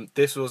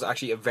 This was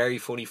actually a very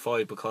funny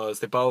fight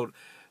because they both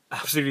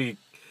absolutely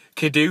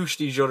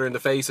kadooshed each other in the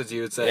face, as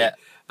you would say. Yeah.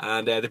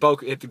 And they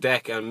both hit the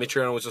deck, and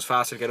Mitrione was just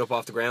faster to get up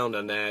off the ground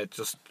and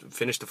just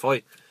finish the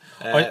fight.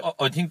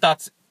 I think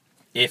that's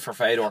it for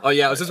Fedor. Oh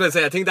yeah, I was just going to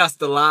say, I think that's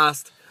the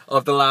last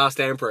of the last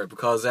Emperor,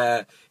 because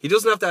he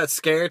doesn't have that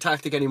scare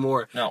tactic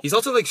anymore. No. He's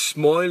also like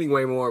smiling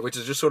way more, which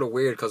is just sort of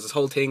weird because his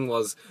whole thing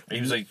was...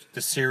 He was like the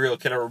serial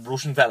killer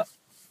Russian fella.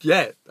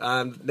 Yeah,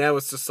 and now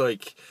it's just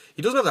like,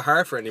 he doesn't have the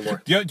heart for it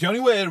anymore. The only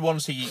way I'd want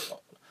to see...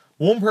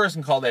 One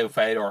person called out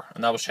Fedor,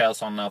 and that was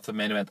Chelson after the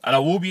main event. And I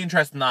would be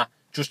interested in that,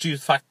 just due to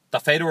the fact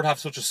that Fedor would have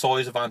such a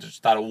size advantage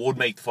that it would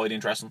make the fight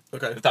interesting.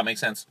 Okay. If that makes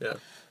sense. Yeah.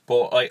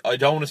 But I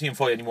don't want to see him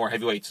fight any more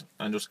heavyweights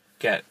and just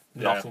get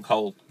knocked from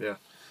cold. Yeah.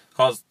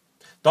 Because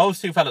those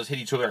two fellas hit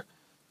each other,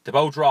 they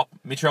both drop,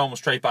 Mitrione was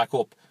straight back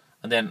up,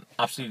 and then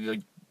absolutely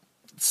like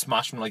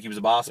smashed him like he was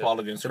a basketball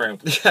against the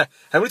ground. Yeah.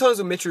 How many times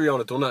has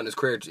Mitrione done that in his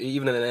career,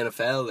 even in an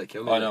NFL? Like,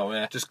 you know, I know,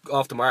 yeah. Just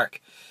off the mark.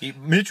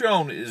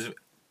 Mitrione is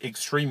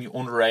extremely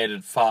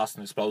underrated, fast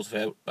and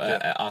explosive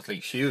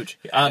athlete. Huge.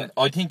 And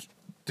I think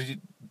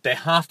they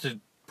have to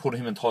put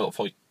him in title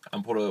fight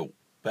and put a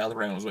belt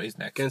around his waist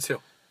neck. Against who?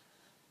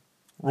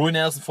 Roy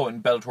Nelson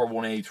fighting Bellator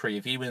 183.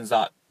 If he wins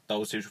that,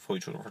 those two should fight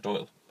each other for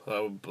title.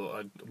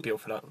 I'd be up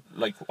for that.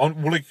 Like,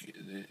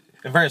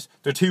 in fairness,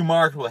 they're two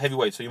marketable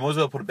heavyweights, so you might as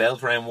well put a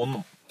belt around one of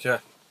them. Yeah.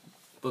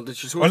 But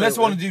just Unless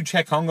you want to do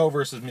Czech Congo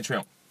versus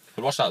Mitrione.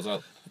 We'll watch that as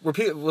well. Were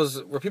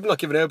people not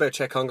giving out about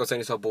Czech Congo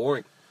saying it's so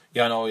boring?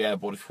 Yeah, I know, yeah,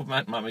 but if you put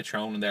Matt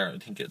Mitrione in there, I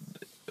think it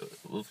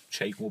will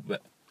shake him up a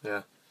bit.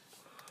 Yeah.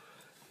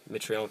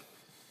 Mitrione.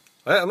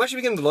 I'm actually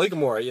beginning to like him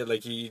more. Yeah,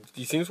 like he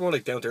seems more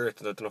like down to earth.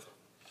 I don't know.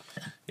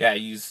 Yeah,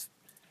 he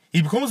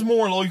becomes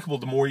more likeable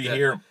the more you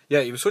hear him.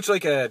 Yeah, he was such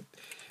like a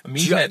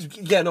meathead.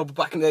 Yeah, no, but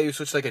back in the day he was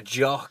such like a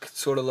jock,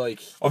 sort of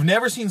like... I've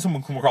never seen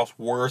someone come across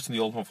worse than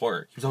the Ultimate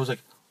Fighter. He was always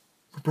like,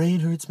 my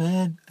brain hurts,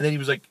 man. And then he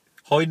was like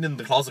hiding in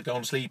the closet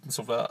going to sleep and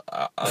stuff like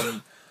that.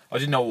 And I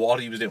didn't know what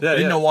he was doing. I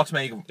didn't know what to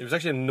make of him. He was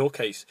actually a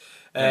nutcase.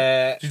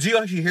 Did you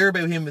actually hear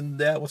about him in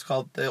what's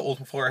called the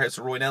Ultimate Fighter House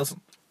of Roy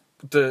Nelson?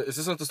 Is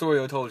this not the story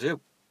I told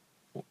you?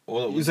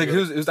 Well, he was like,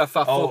 who's that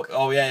fat fuck?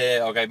 Oh,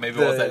 yeah, okay, maybe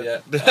it was that,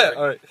 yeah.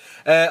 Alright.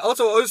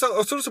 Also, I was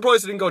sort of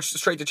surprised it didn't go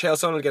straight to Chael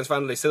Sonnen against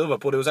Wanderlei Silva,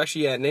 but it was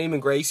actually Naaman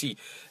Gracie,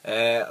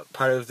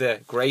 part of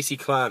the Gracie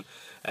clan,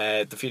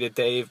 defeated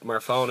Dave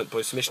Marfone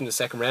by submission in the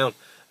second round.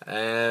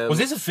 Was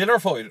this a filler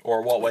fight,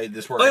 or what way did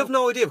this work? I have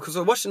no idea, because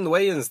I watched in the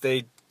weigh-ins,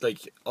 they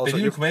also...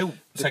 They didn't come out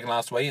second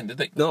last weigh-in, did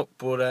they? No,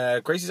 but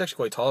Gracie's actually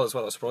quite tall as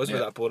well. I was surprised by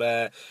that. But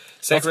I'm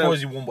second round,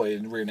 surprised he won by a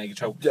rear naked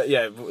choke.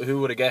 yeah,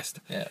 who would have guessed?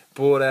 Yeah.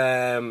 But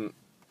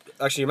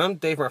actually, your man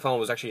Dave Marfone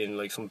was actually in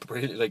like some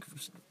really, like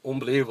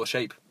unbelievable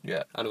shape.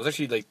 Yeah. And it was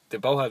actually like they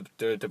both have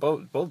they're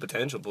both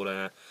potential,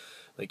 but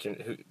like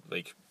who are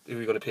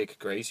you going to pick,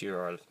 Gracie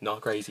or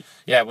not Gracie?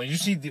 Yeah, when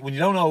you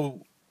don't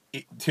know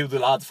two of the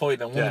lads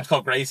fighting and one's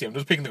called Gracie, I'm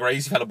just picking the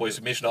Gracie fella by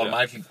submission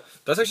automatically.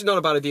 That's actually not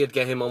a bad idea to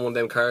get him on one of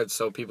them cards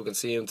so people can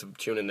see him to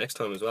tune in next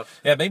time as well.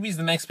 Yeah, maybe he's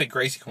the next big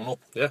Gracie coming up.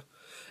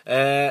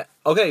 Yeah.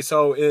 Okay,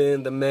 so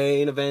in the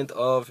main event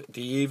of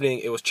the evening,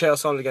 it was Chael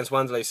Sonnen against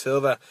Wanderlei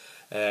Silva.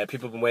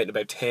 People have been waiting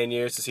about 10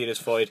 years to see this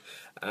fight,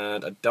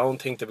 and I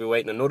don't think they'll be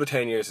waiting another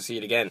 10 years to see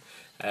it again.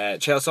 Chael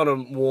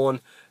Sonnen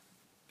won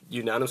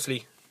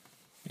unanimously.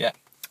 Yeah.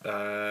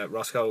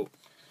 Roscoe,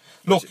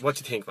 look, what do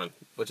you think, man?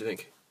 What do you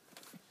think?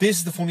 This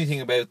is the funny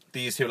thing about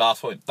these two last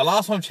fights. The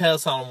last time Chael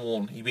Sonnen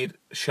won, he beat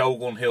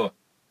Shogun Rua,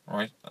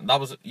 right? And that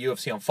was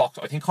UFC on Fox.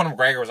 I think Conor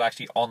McGregor was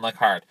actually on that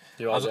card.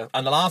 He was, yeah.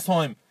 And the last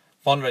time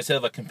Wanderlei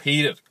Silva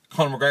competed,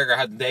 Conor McGregor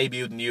hadn't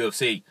debuted in the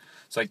UFC.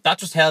 So like that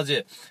just tells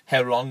you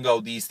how long ago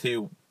these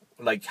two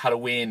like had a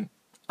win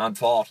and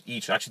fought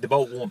each. Actually, they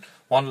both won.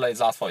 Wanderlei's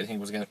last fight, I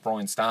think, was against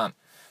Brian Stan.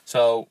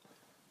 So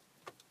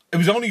it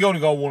was only going to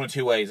go one or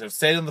two ways. If it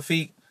stayed on the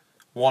feet,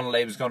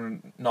 Wanderlei was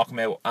going to knock him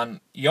out, and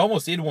he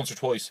almost did once or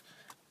twice.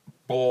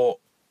 But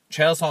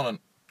Chael Sonnen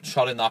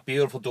shot in that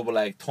beautiful double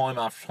leg time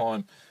after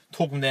time,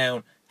 took him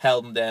down,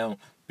 held him down,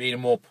 beat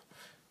him up.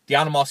 the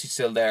animosity's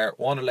still there.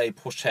 Wanderlei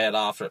pushed Chael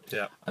after it.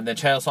 Yeah. And then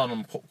Chael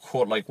Sonnen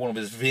cut like one of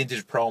his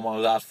vintage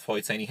promos after the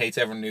fight saying he hates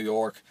everyone in New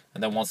York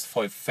and then wants to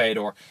fight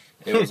Fedor.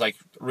 It was like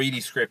really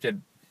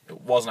scripted.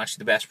 It wasn't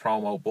actually the best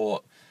promo,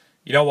 but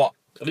you know what?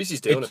 At least he's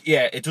doing it.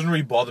 Yeah, it doesn't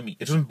really bother me.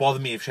 It doesn't bother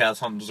me if Chael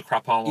Sonnen does a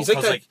crap promo. He's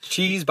like that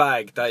cheese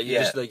bag that you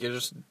Yeah. just like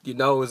you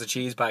know is a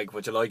cheese bag,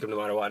 but you like him no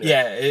matter what.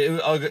 Yeah,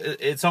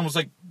 it's almost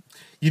like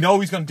you know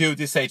he's going to do it at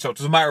this stage, so it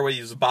doesn't matter whether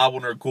he's a bad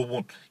one or a good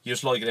one. You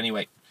just like it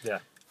anyway. Yeah.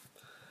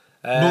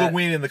 Another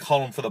win in the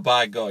column for the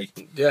bad guy.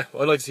 Yeah,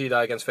 I'd like to see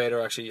that against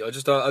Fedor. Actually, I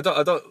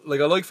don't like.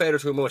 I like Fedor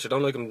too much. I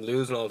don't like him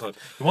losing all the time.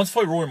 He wants to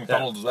fight Rory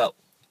McDonald as well.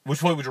 Which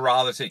fight would you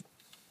rather see?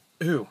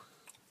 Who?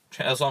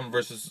 Chael Sonnen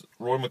versus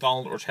Rory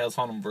McDonald or Chael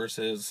Sonnen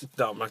versus...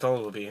 No,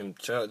 McDonald will be him.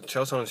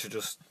 Sonnen should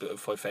just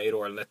fight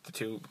Fedor and let the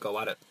two go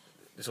at it.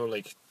 It's sort of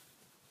like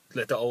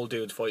let the old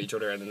dudes fight each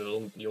other and then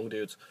the young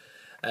dudes.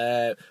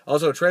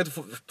 Also, throughout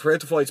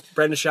the fights,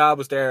 Brendan Schaub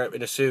was there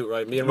in a suit,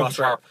 right? Me and Ross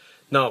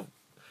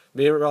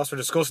were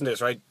discussing this,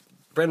 right?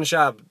 Brendan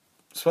Schaub,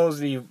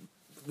 supposedly,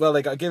 well,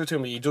 like I give it to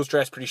him, he does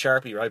dress pretty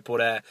sharply, right?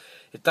 But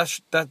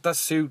that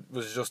suit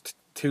was just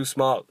too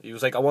small. He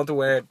was like, I want to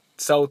wear it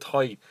so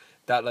tight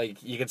that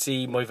like you can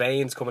see my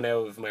veins coming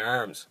out of my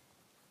arms.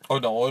 Oh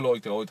no, I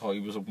liked it. I thought he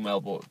was up well,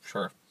 but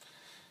sure.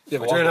 Yeah,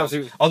 but turn out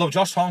to... Although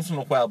Josh Thompson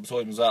looked well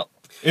beside him as well.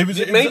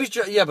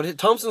 But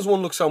Thompson's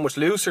one looks so much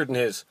looser than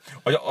his.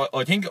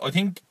 I think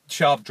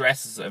Schaub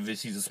dresses as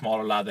if he's a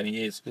smaller lad than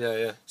he is.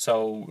 Yeah.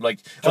 So like,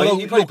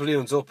 he probably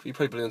balloons up. He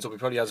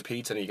probably has a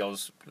pizza and he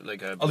goes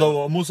like a.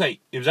 Although I must say,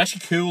 it was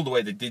actually cool the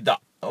way they did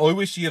that. I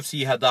wish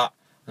UFC had that.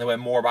 And they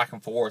went more back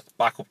and forth,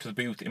 back up to the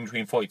booth in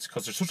between fights,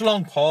 because there's such a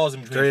long pause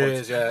in between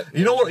fights. There is, yeah.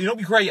 You know what? It'd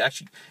be great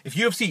actually if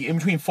UFC in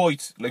between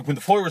fights, like when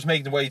the fighters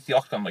making their way to the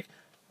octagon,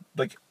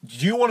 like,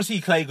 do you want to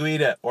see Clay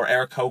Guida or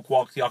Eric Koch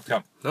walk to the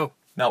octagon? No.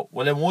 No.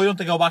 Well, then why don't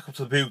they go back up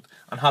to the booth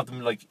and have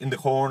them like in the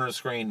corner of the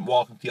screen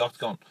walking to the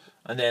octagon,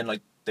 and then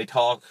like they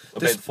talk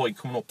about the fight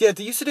coming up. Yeah,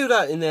 they used to do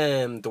that in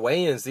the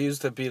weigh-ins. They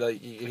used to be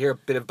like you hear a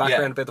bit of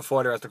background about the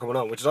fighter as they're coming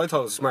on, which I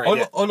thought was smart.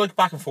 I like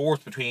back and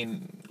forth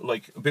between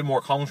like a bit more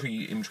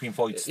commentary in between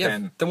fights.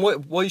 Yeah. Then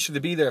why should they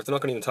be there if they're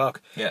not going to even talk?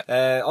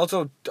 Yeah.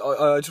 Also,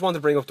 I just wanted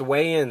to bring up the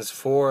weigh-ins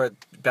for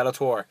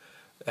Bellator,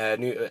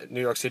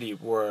 New York City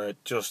were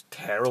just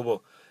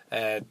terrible.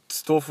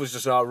 Stuff was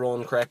just not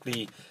run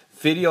correctly.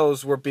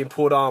 Videos were being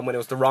put on when it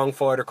was the wrong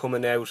fighter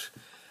coming out.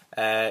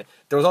 There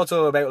was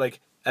also about like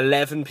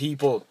 11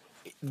 people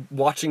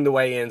watching the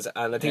weigh-ins,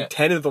 and I think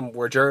 10 of them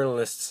were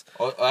journalists.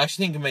 I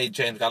actually think it made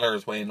James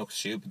Gallagher's weigh-in look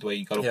stupid the way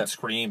he got up and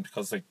screamed,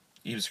 because like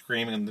he was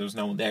screaming and there was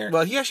no one there.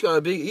 Well, he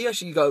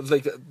actually got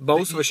like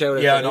most of a shout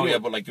out. Yeah, I know,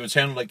 but like it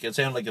sounded like his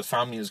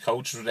family, his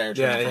coaches were there.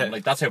 Yeah.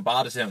 Like that's how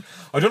bad it sounded.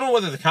 I don't know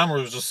whether the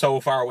camera was just so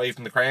far away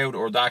from the crowd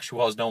or there actually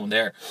was no one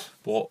there.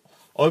 But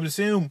I would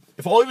assume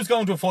if I was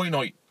going to a fight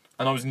night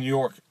and I was in New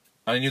York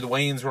and I knew the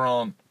weigh-ins were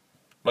on,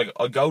 like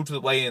I'd go to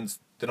the weigh-ins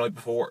the night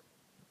before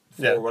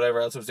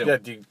whatever else I was doing. Yeah,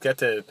 you get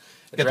the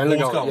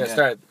adrenaline going.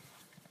 Start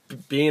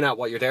being at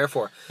what you're there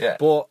for. Yeah.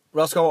 But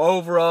Roscoe,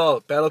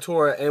 overall,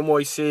 Bellator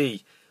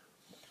NYC,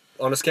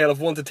 on a scale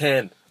of 1 to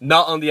 10,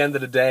 not on the end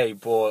of the day,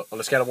 but on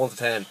a scale of 1 to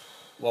 10,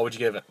 what would you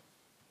give it?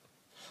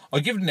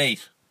 I'd give it an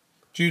 8.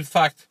 Due to the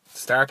fact...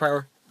 Star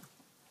power?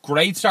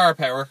 Great star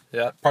power.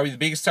 Yeah. Probably the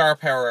biggest star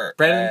power.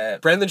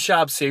 Brendan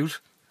Schaub's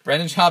suit.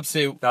 Brendan Schaub's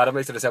suit. No, that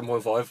makes it a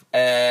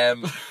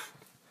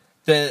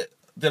 7.5.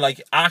 The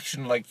like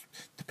action, like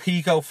the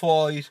Pico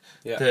fight,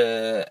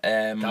 the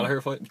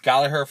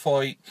Gallagher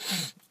fight,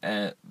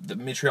 the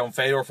Mitrione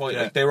Fedor fight,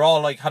 like they were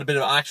all like had a bit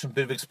of action, a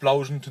bit of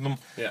explosion to them.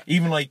 Yeah.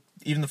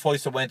 Even the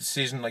fights that went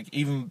decision, like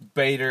even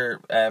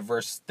Bader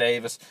versus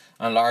Davis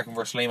and Larkin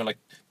versus Lehman, like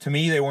to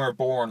me they weren't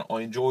boring.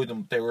 I enjoyed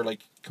them. They were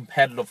like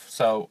competitive.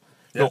 So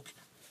look,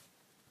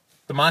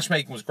 the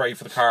matchmaking was great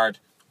for the card.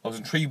 I was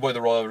intrigued by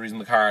the rivalries in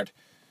the card,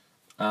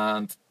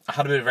 and I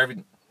had a bit of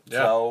everything. Yeah.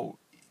 So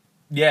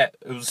yeah,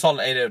 it was a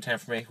solid 8 out of 10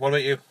 for me. What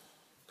about you?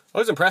 I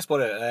was impressed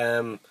by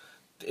it.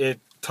 It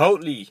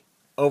totally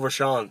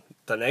overshone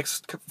the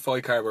next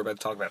fight card we're about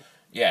to talk about.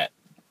 Yeah.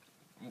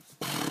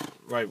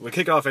 Right, we'll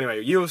kick off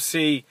anyway.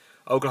 UFC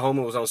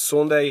Oklahoma was on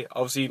Sunday.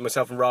 Obviously,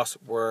 myself and Ross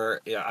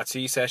were at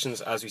C sessions,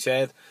 as we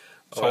said.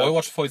 So I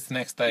watched fights the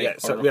next day.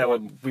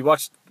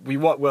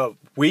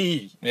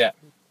 We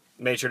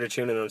made sure to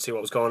tune in and see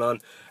what was going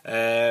on.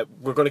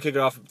 We're going to kick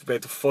it off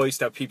about the fights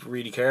that people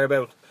really care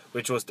about,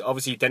 which was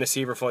obviously Dennis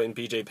Siver fighting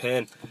BJ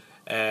Penn.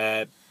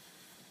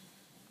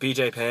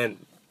 BJ Penn,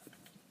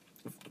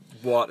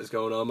 what is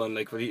going on, man?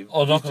 Like,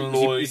 I'm not gonna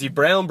lie. Is he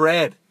brown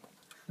bread?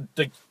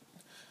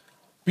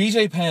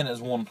 BJ Penn has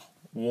won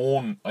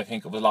one, I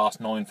think, of the last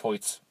 9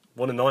 fights.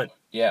 1 in 9.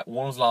 Yeah,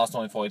 one of his last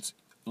 9 fights.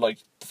 Like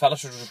the fella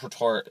should just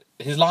retire.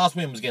 His last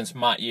win was against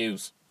Matt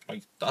Hughes.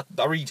 Like that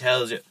really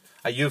tells you.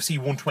 At UFC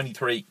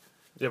 123.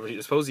 Yeah, but I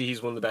suppose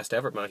he's one of the best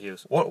ever, Matt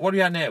Hughes. What are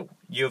you at now?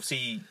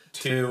 UFC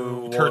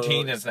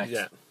 213 is next.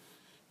 Yeah.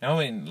 You know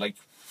what I mean? Like,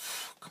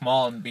 come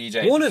on,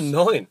 BJ. 1 in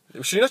 9.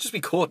 Should he not just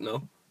be cut,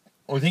 no?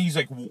 I think he's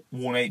like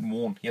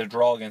 1-8-1. He had a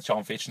draw against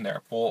John Fitch in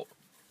there. But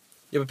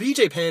Yeah, but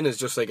BJ Penn is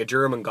just like a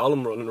German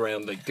golem running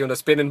around, like doing a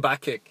spinning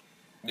back kick.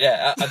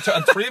 Yeah,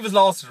 and 3 of his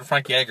losses were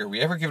Frankie Edgar. Will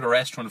you ever give it a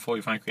rest trying to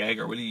fight Frankie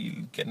Edgar? Will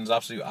he getting his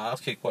absolute ass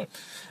kicked by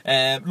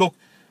him? Look,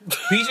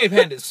 BJ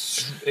Penn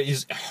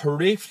is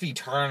horrifically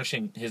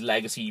tarnishing his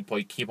legacy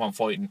by keep on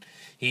fighting.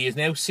 He is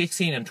now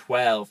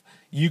 16-12.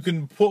 You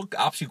can put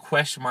absolute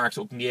question marks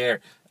up in the air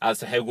as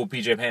to how good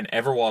BJ Penn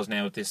ever was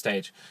now at this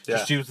stage.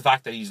 Just due to the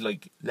fact that he's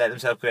like let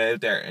himself go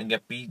out there and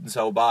get beaten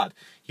so bad.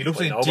 He looks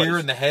like deer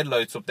in the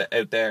headlights out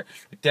there.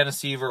 Like Dennis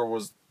Seaver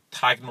was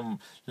tagging him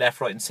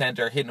left, right and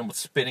centre, hitting him with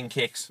spinning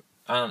kicks.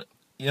 And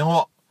you know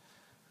what?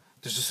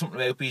 There's just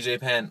something about BJ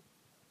Penn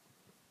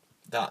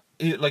that,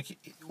 like,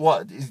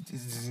 what?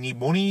 Does he need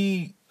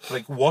money?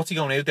 Like, what's he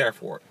going out there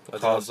for?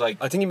 Because, like...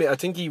 I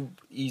think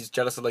he's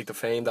jealous of, like, the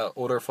fame that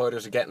other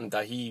fighters are getting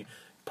that he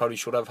probably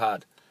should have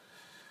had.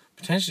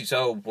 Potentially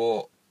so,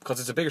 but... Because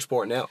it's a bigger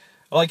sport now.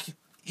 Like,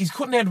 he's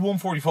cutting down to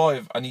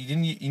 145, and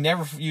he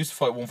never used to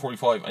fight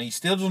 145, and he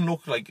still doesn't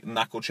look like in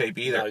that good shape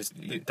either. No, he's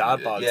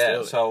dad bod yeah,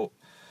 still. So...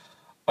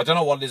 I don't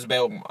know what it is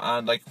about him,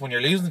 and like when you're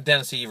losing to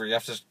Dennis Seaver, you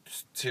have to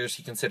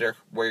seriously consider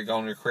where you're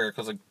going in your career,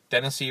 because like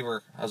Dennis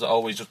Seaver has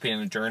always just been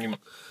a journeyman.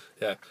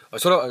 Yeah, I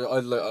don't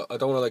want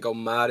to like go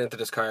mad into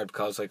this card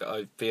because like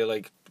I feel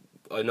like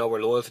I know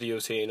we're loyal to the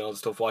UFC and all the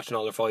stuff, watching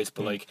all their fights,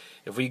 but like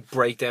if we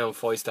break down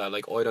fights that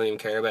like I don't even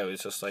care about,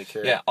 it's just like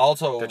here. Yeah.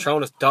 Also, they're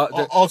throwing us.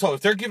 Also,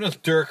 if they're giving us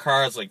dirt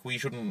cards, like we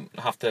shouldn't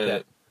have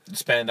to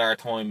spend our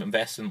time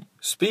investing.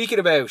 Speaking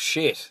about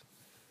shit.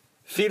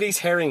 Felix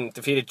Herring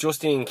defeated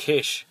Justine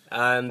Kish,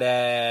 and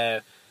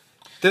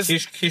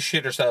Kish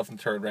shit herself in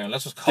the 3rd round.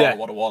 Let's just call it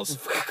what it was.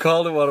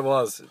 Call it what it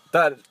was.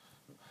 I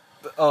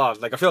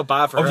feel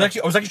bad for her.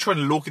 I was actually trying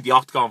to look at the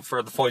octagon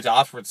for the fight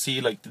afterwards,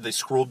 see like did they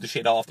scrub the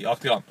shit off the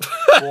octagon,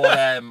 but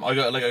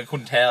I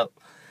couldn't tell.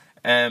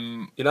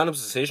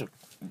 Unanimous decision.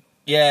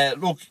 Yeah,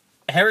 look,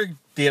 Herring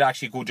did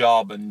actually a good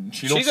job, and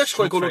she's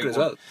actually quite good looking as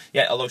well.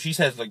 Yeah, although she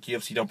says like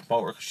UFC don't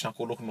promote her because she's not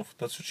good looking enough.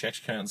 That's what she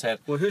actually came out and said.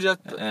 Well, who's that?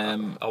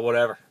 Or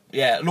whatever.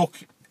 Yeah, look,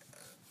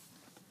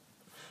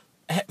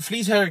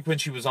 Felice Herrig, when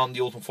she was on the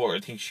Ultimate Fighter, I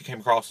think she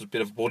came across as a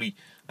bit of a buddy,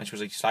 and she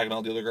was like slagging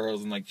all the other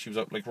girls, and like she was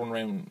like running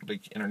around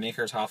like in her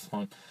knickers half the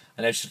time,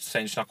 and now she's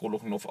saying she's not good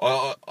looking enough.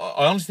 I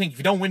honestly think if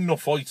you don't win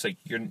enough fights, like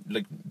you're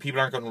like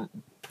people aren't going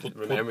to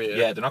remember you.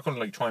 Yeah, they're not going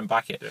to like try and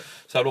back you. Yeah.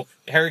 So look,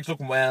 Herrig's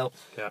looking well.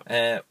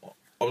 Yeah.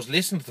 I was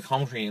listening to the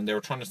commentary and they were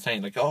trying to say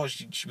like, oh,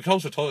 she'd be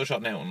close to a title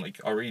shot now, and like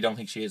I really don't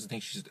think she is. I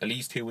think she's at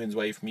least 2 wins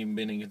away from even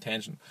being in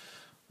contention.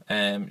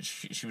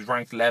 She was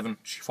ranked 11.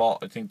 She fought.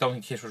 Don't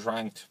think Kish was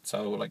ranked.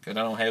 So like I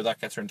don't know how that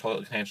gets her in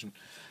title contention.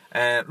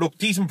 Look,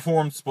 decent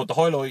performance, but the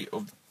highlight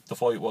of the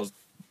fight was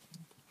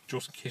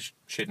just Kish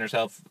shitting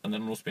herself, and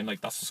then us being like,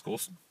 that's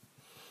disgusting.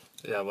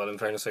 Yeah, well, in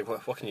fairness, like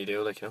what can you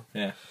do, like, you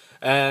Yeah.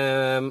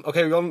 know?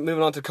 Okay,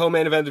 moving on to the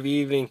co-main event of the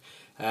evening.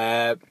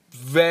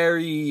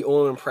 Very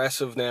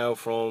unimpressive now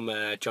from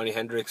Johnny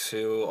Hendricks,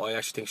 who I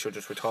actually think should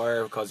just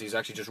retire because he's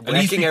actually just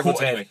wrecking everyone's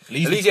head. Anyway. At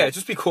least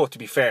just be cut, to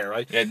be fair,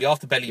 right? Yeah, be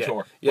off the belly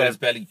tour. Yeah, his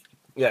belly.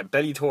 Yeah,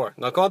 belly tour.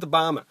 Now go on to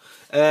Bama.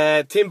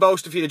 Tim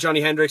Boast defeated Johnny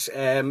Hendricks.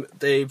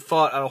 They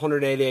fought at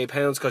 188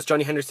 pounds because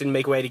Johnny Hendricks didn't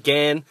make weight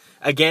again.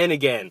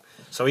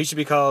 So he should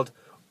be called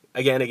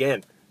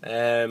again.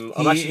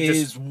 He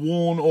is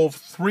one of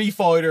 3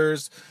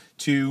 fighters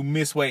to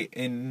miss weight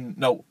in...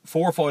 No,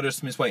 4 fighters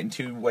to miss weight in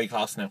 2 weight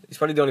classes now. He's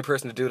probably the only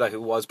person to do that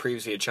who was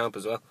previously a champ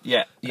as well.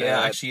 Yeah,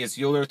 actually is.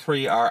 The other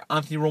 3 are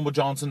Anthony Rumble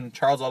Johnson,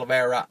 Charles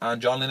Oliveira and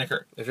John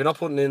Lineker. If you're not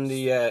putting in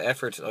the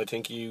effort, I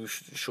think you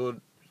should...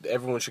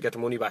 Everyone should get the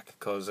money back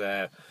because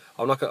I'm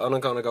not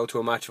going to go to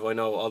a match if I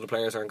know all the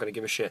players aren't going to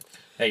give a shit.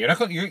 Yeah, you're not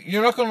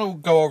going to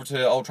go over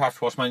to Old Trafford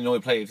to watch Man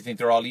United play if you think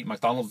they're all eating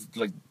McDonald's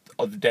like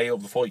on the day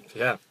of the fight.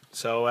 Yeah.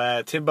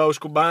 So Tim Bosch,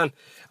 good man.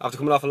 After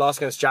coming off a loss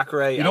against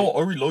Jacare. You know what? I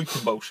really like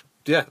Tim Bosch.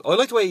 Yeah, I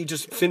like the way he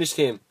just finished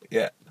him.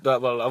 Yeah.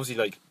 Well,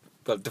 obviously,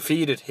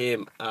 defeated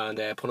him and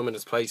put him in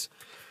his place.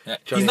 Yeah.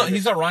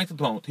 He's not ranked at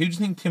the moment. Who do you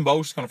think Tim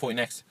Bosch is going to fight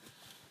next?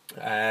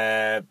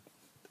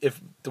 If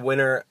the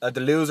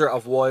loser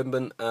of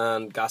Weidman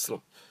and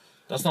Gastelum.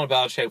 That's not a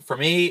bad shout. For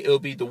me, it'll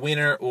be the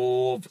winner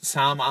of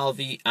Sam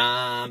Alvey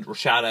and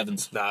Rashad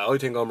Evans. Nah, I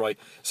think I'm right.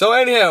 So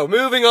anyhow,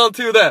 moving on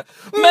to the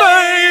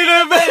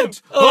main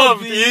event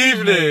of the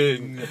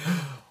evening.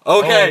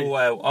 Okay. Oh,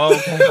 wow.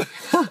 Okay.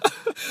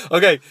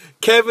 Okay,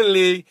 Kevin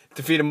Lee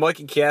defeated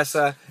Mikey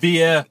Chiesa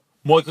via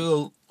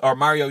Mario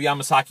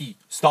Yamasaki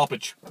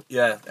stoppage.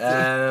 Yeah.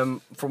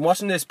 From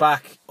watching this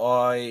back,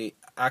 I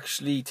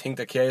actually think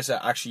that Chiesa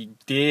actually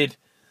did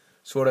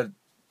sort of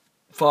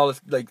fall,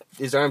 like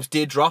his arms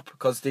did drop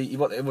because they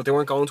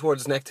weren't going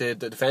towards his neck to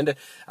defend it.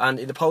 And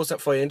in the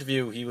post-fight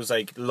interview, he was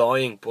like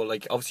lying, but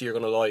like obviously you're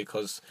gonna lie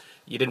because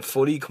you didn't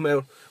fully come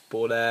out.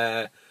 But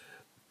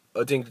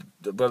I think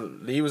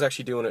Lee was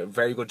actually doing a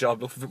very good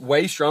job. Looked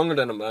way stronger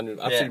than him and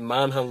absolutely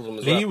manhandled him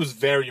as well. Lee was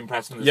very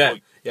impressive in this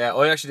fight. Yeah.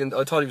 I actually didn't.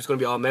 I thought he was going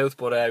to be all mouth,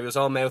 but he was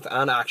all mouth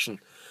and action.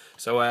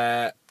 So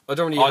I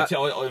don't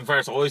really. In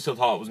fairness, I still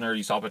thought it was an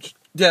early stoppage.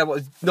 Yeah, well,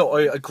 no,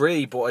 I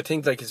agree, but I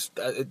think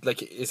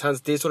his hands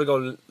did sort of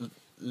go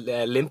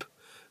limp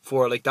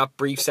for like that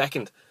brief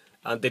second.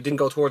 and they didn't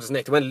go towards his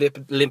neck. They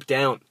went limp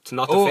down to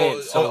not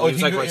defend. So he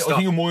was like, right, I stop.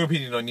 think in my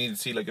opinion, I need to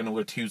see like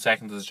another 2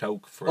 seconds as a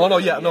choke. For, Oh no,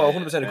 yeah, no,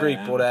 100% agree.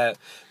 But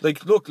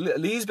like, look,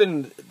 Lee's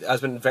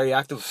has been very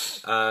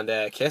active,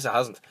 and Chiesa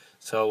hasn't.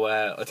 So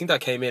I think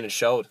that came in and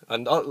showed.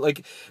 And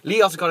like,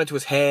 Lee also got into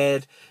his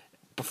head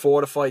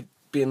before the fight,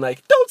 being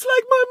like, "Don't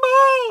slag my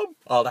mom,"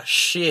 all that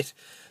shit.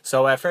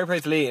 So fair play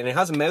to Lee, and he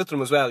has a mouth to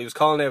him as well. He was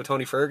calling out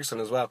Tony Ferguson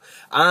as well,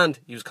 and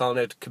he was calling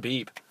out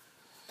Khabib.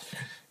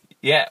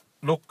 Yeah,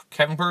 look,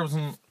 Kevin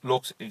Ferguson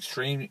looks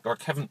Kevin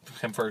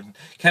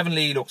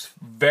Lee looks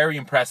very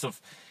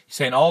impressive. He's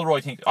saying all the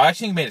right things. I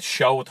actually think he made a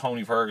show with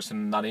Tony Ferguson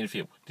in that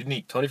interview, didn't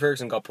he? Tony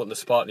Ferguson got put in the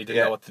spot and he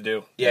didn't know what to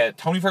do. Yeah,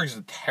 Tony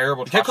Ferguson's a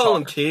terrible. He kept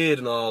calling him kid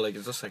and all, like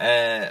it's just like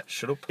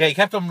shut up. Yeah, he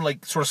kept him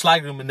like sort of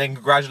slagging him and then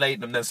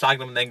congratulating him, then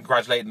slagging him and then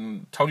congratulating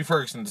him. Tony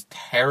Ferguson's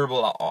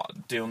terrible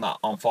at doing that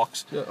on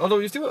Fox. Yeah, although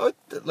he was doing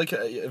like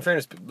in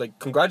fairness, like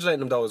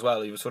congratulating him though as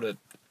well. He was sort of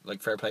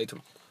like fair play to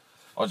him.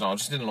 I don't know, I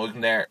just didn't like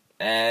him there.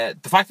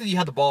 The fact that he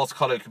had the balls to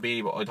call out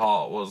Khabib, I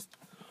thought was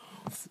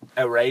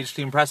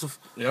outrageously impressive.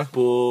 Yeah,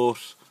 but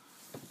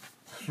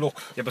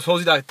look, yeah, but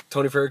supposedly that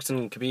Tony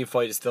Ferguson Khabib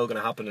fight is still going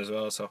to happen as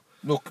well. So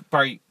look,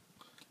 Barry,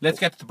 let's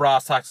get to the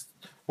brass tacks.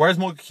 Where's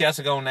Michael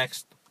Chiesa going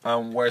next?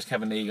 Where's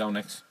Kevin Lee going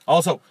next?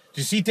 Also, did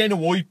you see Dana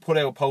White put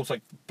out a post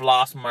like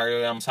blasting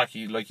Mario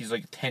Yamasaki like he's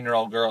like a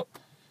 10-year-old girl?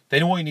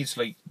 Dana White needs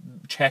to like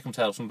check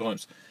himself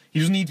sometimes. He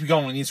doesn't need to be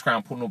going on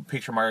Instagram putting up a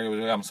picture of Mario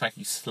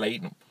Yamasaki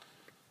slating him.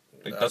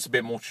 Like that's a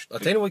bit much.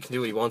 Dana White can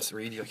do what he wants,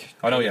 really. Like,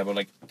 I know, yeah, but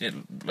like yeah,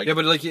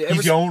 but like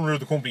he's the owner of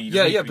the company.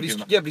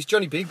 But he's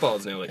Johnny Big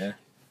Balls now. Like, yeah.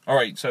 All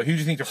right, so who do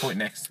you think they're fighting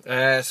next?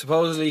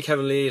 Supposedly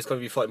Kevin Lee is going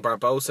to be fighting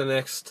Barbosa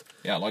next.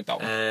 Yeah, I like that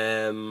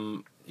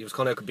one. He was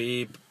calling out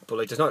Khabib, but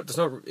like there's not.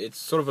 It's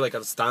sort of like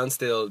at a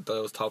standstill.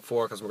 Those top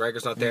four because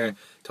McGregor's not there.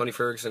 Tony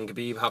Ferguson,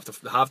 Khabib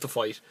have to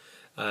fight.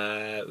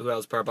 Who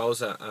else?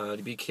 Barbosa, and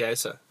he beat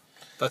Chiesa.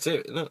 That's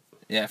it, isn't it?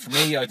 Yeah, for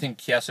me, I think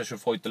Chiesa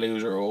should fight the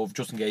loser of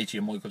Justin Gaethje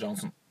and Michael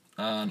Johnson.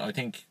 And I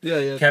think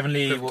Kevin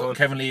Lee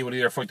will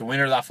either fight the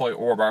winner of that fight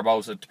or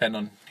Barbosa, depending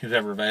on who's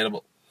ever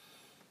available.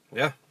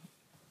 Yeah.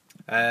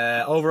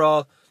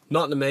 Overall,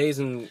 not an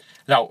amazing.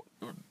 No,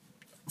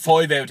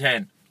 5 out of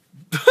 10.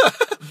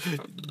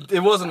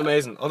 It wasn't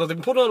amazing. Although they've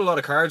been putting on a lot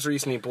of cards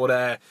recently,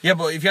 but yeah,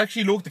 but if you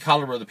actually look at the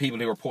caliber of the people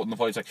who were putting the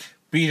fights, like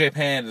BJ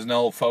Penn is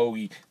no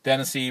fogey,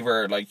 Dennis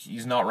Seaver, like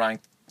he's not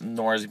ranked,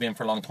 nor has he been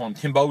for a long time.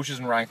 Tim Bosch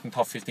isn't ranked in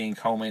top 15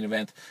 co-main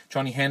event.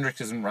 Johnny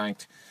Hendricks isn't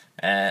ranked.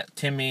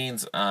 Tim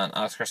Means and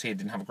Alex Garcia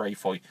didn't have a great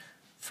fight.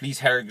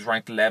 Felice Herrig is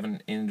ranked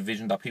 11 in a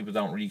division that people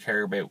don't really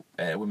care about,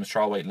 women's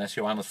strawweight, unless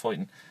Joanna's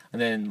fighting.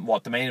 And then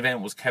the main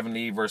event was Kevin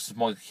Lee versus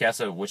Michael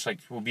Chiesa, which like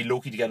would be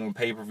lucky to get on a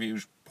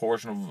pay-per-view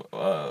portion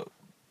of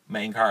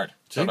main card.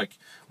 So like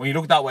when you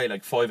look that way,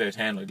 like 5 out of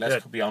 10, like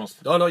let's be honest.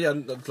 Oh no, yeah,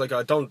 like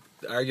I don't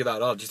argue that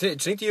at all. Do you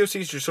think the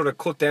UFC should sort of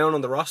cut down on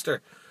the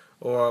roster,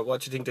 or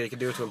what do you think they can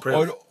do to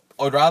improve?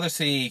 I'd rather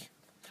see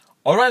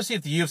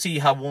if the UFC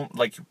had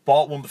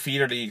bought one of the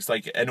feeder leagues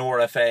like an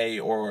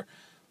RFA or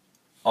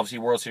obviously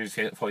World Series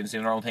fighting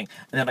doing their own thing,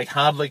 and then like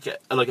had like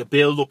a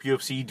build up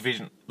UFC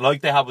division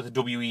like they have with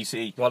the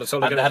WEC. Well, so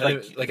like an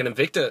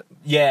Invicta,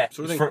 yeah,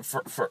 sort of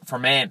thing. for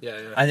men. Yeah.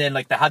 And then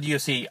like they had the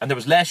UFC, and there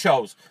was less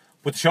shows,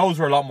 but the shows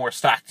were a lot more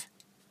stacked.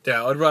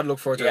 Yeah, I'd rather look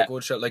forward to a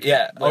good show. Like,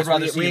 yeah, I'd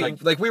rather see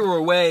we were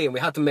away and we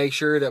had to make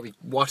sure that we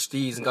watched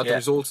these and got the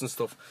results and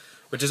stuff,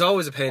 which is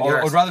always a pain in the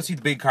arse. I'd rather see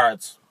the big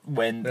cards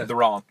when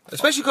they're on,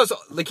 especially because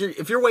like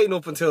if you're waiting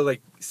up until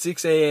like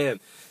 6 a.m.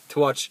 to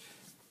watch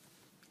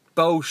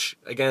Bosch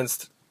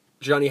against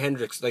Johnny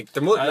Hendricks, like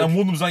there must, and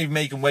one of them's not even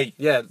making weight.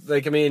 Yeah,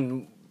 like I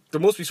mean,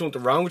 there must be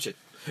something wrong with you.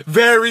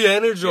 Very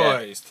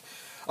energized. Yeah.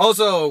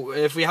 Also,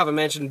 if we haven't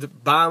mentioned,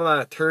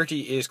 Bama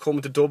 30 is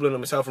coming to Dublin,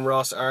 and myself and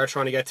Ross are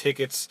trying to get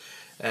tickets.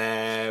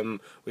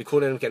 We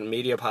could end up getting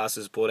media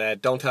passes,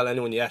 but don't tell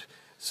anyone yet.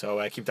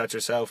 So keep that to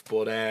yourself.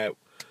 But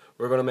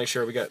we're going to make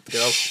sure we get to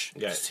go.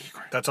 Yeah,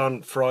 secret. That's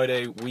on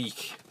Friday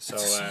week. So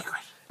it's a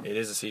secret. It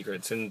is a secret.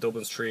 It's in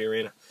Dublin's Tree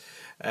Arena.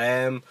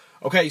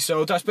 Okay,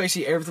 so that's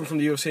basically everything from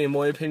the UFC in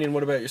my opinion.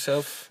 What about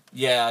yourself?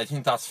 Yeah, I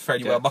think that's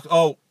fairly well.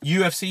 Oh,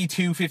 UFC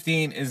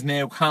 215 is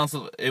now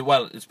cancelled.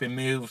 It's been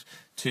moved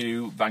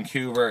to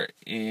Vancouver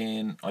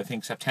in, I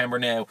think, September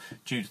now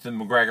due to the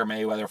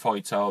McGregor-Mayweather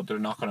fight, so they're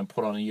not going to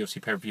put on a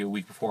UFC pay-per-view a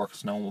week before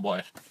because no one will buy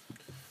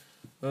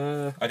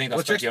it. I think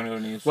that's the only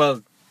one news.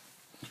 Well,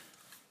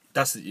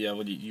 that's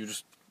you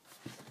just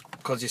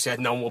because you said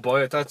no one will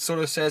buy it, that sort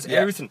of says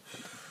everything.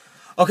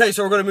 Okay,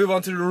 so we're going to move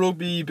on to the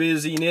rugby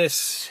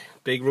busyness.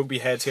 Big rugby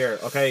heads here.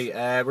 Okay,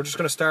 we're just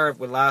going to start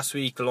with last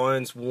week. The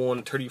Lions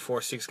won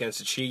 34-6 against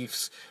the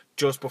Chiefs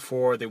just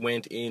before they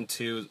went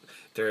into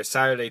their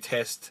Saturday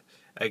test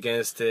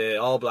against the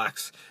All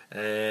Blacks.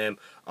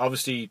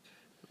 Obviously,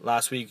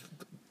 last week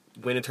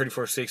winning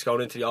 34-6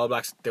 going into the All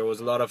Blacks, there was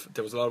a lot of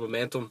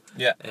momentum.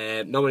 Yeah.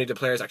 Not many of the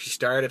players actually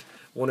started.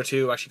 One or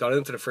two actually got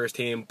into the first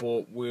team,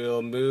 but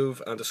we'll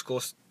move and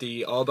discuss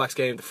the All Blacks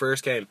game, the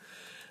first game.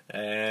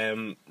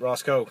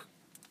 Roscoe,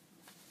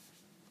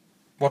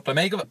 what do I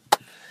make of it?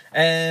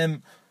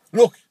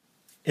 Look,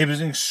 It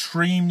was an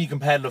extremely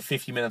competitive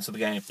 50 minutes of the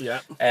game.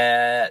 Yeah.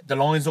 The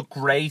lines looked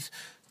great.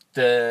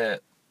 The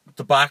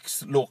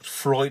backs looked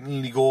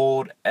frighteningly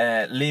good.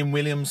 Liam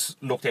Williams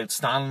looked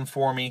outstanding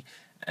for me.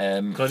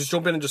 Can I just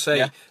jump in and just say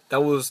Yeah.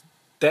 that was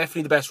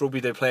definitely the best rugby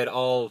they played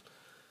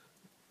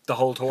the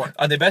whole tour.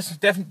 And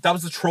that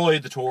was the try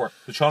of the tour,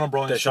 the Sean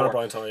O'Brien tour. The Sean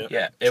O'Brien tour, yeah.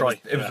 Yeah, it was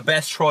the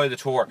best try of the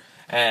tour.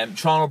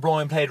 Sean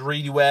O'Brien played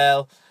really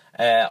well.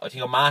 I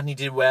think O'Mahony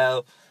did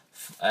well.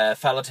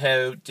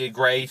 Faletau did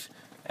great.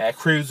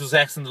 Cruz was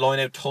excellent. The line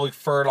out. Tyke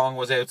Furlong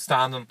was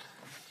outstanding.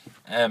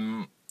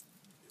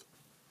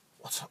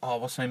 What's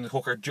the name of the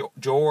hooker?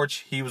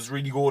 George. He was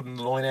really good in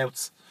the line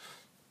outs.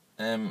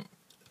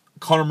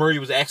 Conor Murray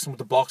was excellent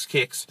with the box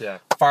kicks. Yeah.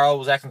 Farrell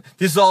was excellent.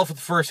 This is all for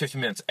the first 50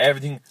 minutes.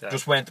 Everything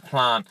just went to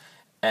plan.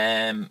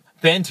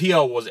 Ben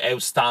Teo was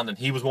outstanding.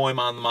 He was my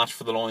man of the match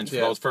for the Lions for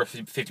those first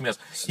 50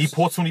 minutes. He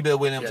put Sonny Bill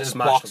Williams in his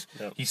box.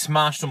 He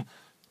smashed him.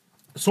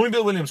 Sonny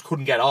Bill Williams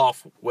couldn't get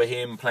off with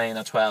him playing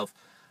at 12.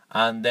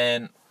 And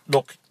then,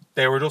 look,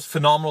 they were just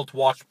phenomenal to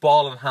watch.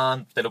 Ball in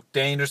hand. They looked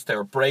dangerous. They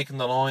were breaking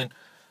the line.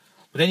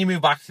 But then you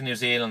move back to New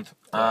Zealand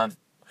and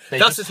they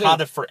just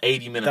had it for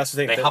 80 minutes. That's the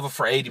thing. They have it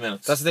for 80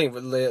 minutes. That's the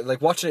thing.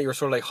 Like watching it, you're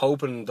sort of like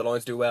hoping the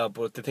Lions do well.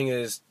 But the thing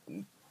is,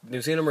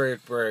 New Zealand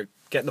were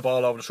getting the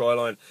ball over the try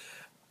line.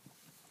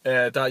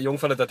 That young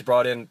fella that they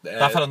brought in.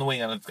 That fella on the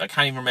wing, and I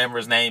can't even remember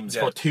his name. He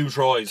scored 2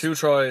 tries. 2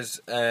 tries.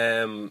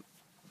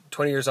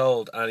 20 years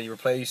old, and he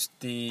replaced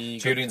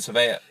Julian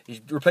Savea.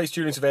 He replaced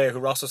Julian Savea, who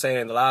Ross was saying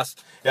in the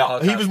last. Yeah,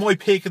 podcast. he was my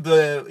pick of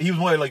the. He was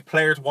my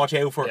player to watch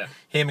out for. Yeah.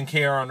 Him and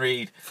Kieran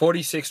Reid.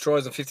 46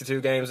 tries in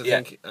 52 games, I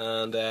think,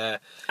 and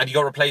he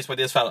got replaced by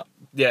this fella.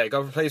 Yeah, he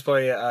got replaced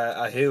by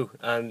Ahu,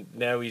 and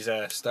now he's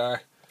a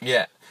star.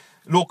 Yeah,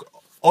 look.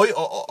 I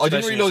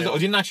didn't realise. I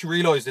didn't actually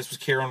realise this was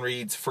Kieran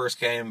Reid's first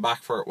game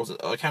back for. Was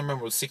it? I can't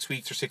remember. It was 6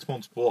 weeks or 6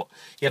 months, but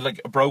he had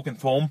a broken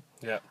thumb.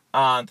 Yeah,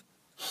 and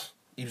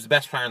he was the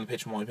best player on the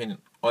pitch, in my opinion.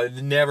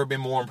 I've never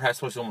been more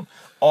impressed by someone.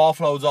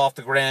 Offloads off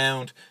the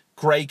ground,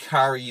 great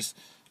carries.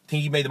 I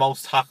think he made the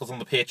most tackles on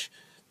the pitch.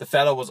 The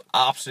fellow was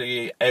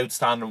absolutely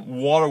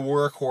outstanding. What a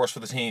workhorse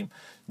for the team.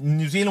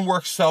 New Zealand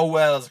works so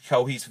well as a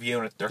cohesive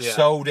unit. They're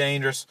so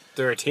dangerous.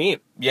 They're a team.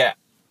 Yeah,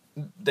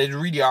 they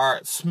really are.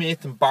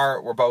 Smith and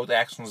Barrett were both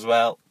excellent as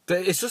well.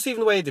 It's just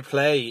even the way they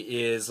play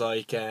is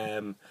like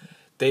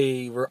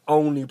they were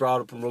only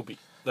brought up in rugby.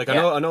 Like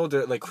I know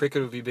that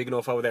cricket would be big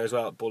enough over there as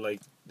well, but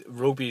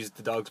rugby's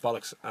the dog's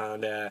bollocks,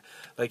 and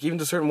even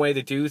the certain way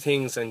they do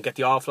things and get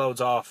the offloads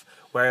off.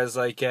 Whereas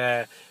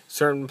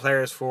certain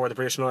players for the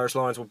British and Irish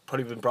Lions would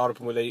probably been brought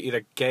up with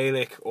either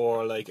Gaelic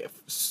or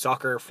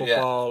soccer,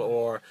 football,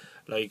 or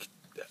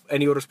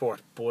any other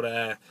sport.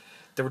 But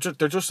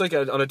they're just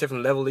on a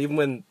different level.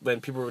 Even when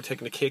people were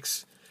taking the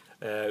kicks.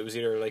 It was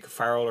either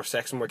Farrell or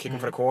Sexton were kicking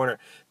for the corner.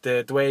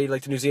 The way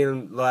the New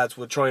Zealand lads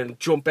would try and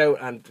jump out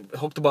and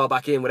hook the ball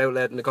back in without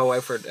letting it go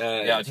out for it.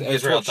 I think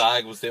Israel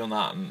Dag was doing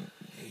that. And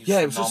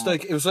it was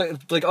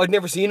just I'd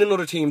never seen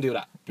another team do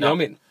that. You know what I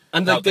mean?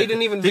 And they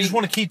didn't even. They just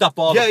want to keep that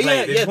ball. They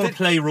just want to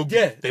play rugby.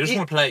 Yeah, they just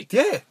want to play.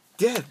 Yeah.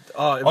 Yeah.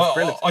 Oh, it was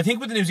brilliant. I think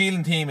with the New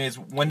Zealand team is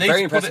when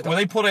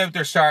they put out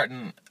their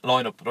starting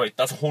lineup, right?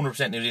 That's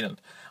 100% New Zealand,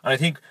 and I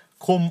think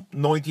come the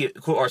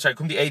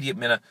 80th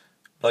minute.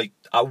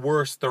 At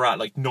worst, they're at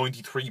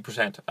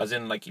 93%. As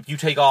in, if you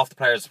take off the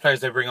players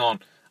they bring on,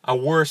 at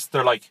worst,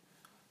 they're a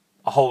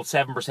whole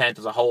 7%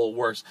 as a whole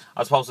worse.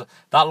 As opposed to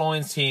that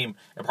Lions team,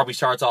 it probably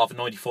starts off at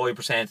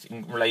 95%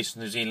 in relation to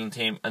the New Zealand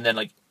team, and then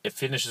it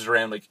finishes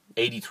around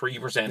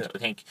 83%, I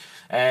think.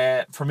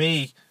 For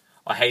me,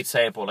 I hate to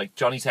say it, but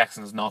Johnny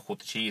Sexton has not cut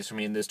the cheese for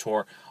me in this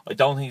tour. I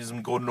don't think he's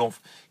been good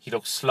enough. He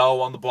looks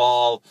slow on the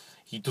ball.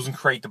 He doesn't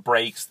create the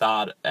breaks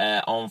that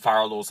Owen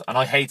Farrell does. And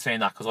I hate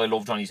saying that because I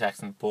love Johnny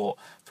Sexton. But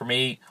for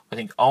me, I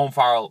think Owen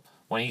Farrell,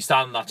 when he's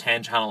standing that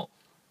 10 channel,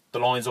 the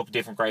lines look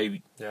different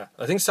gravy. Yeah.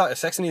 I think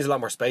Sexton needs a lot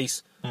more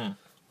space.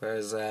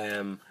 Whereas...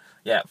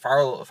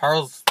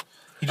 Farrell's...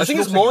 I think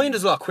his mind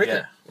is a lot quicker.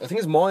 Yeah. I think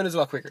his mind is a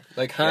lot quicker.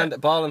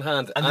 Ball in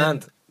hand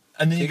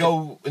and then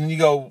you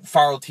go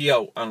Farrell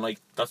Teo and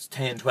that's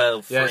 10,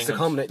 12. Yeah, it's the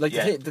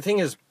combination. The thing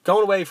is,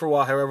 going away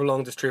for however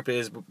long this trip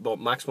is, but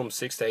maximum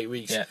 6 to 8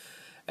 weeks. Yeah.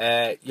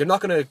 You're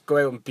not going to go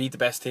out and beat the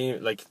best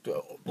team,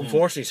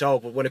 unfortunately so.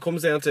 But when it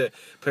comes down to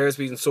players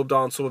being subbed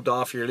on, subbed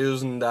off, you're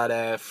losing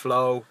that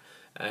flow,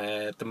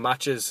 the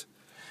matches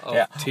of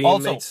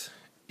teammates. Also,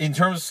 in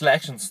terms of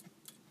selections,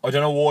 I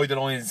don't know why the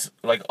Lions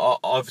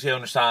obviously I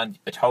understand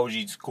it told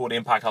you it's good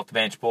impact off the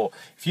bench, but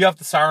if you have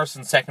the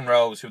Saracens second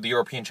rows who are the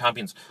European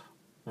champions,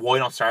 why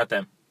not start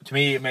them? To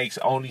me, it makes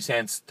only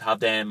sense to have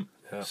them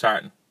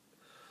starting.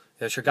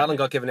 Yeah, sure. Gatlin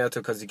got given out to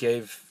because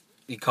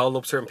he called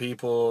up certain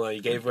people and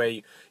he gave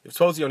away.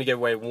 Suppose he only gave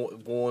away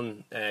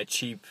one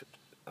cheap,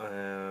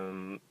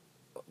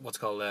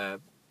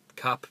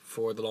 cap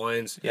for the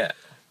Lions. Yeah,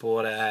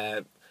 but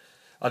I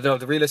don't know.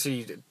 The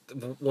realistically,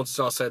 once it's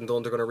all said and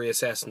done, they're going to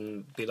reassess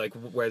and be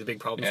where the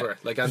big problems were.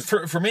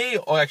 For me,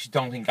 I actually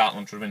don't think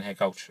Gatlin should have been head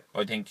coach.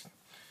 I think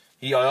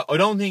I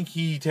don't think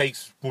he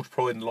takes much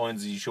pride in the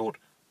Lions as he should.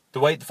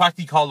 The fact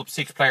he called up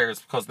 6 players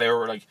because they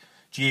were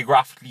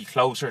geographically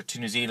closer to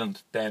New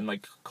Zealand than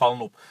like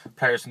calling up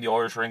players from the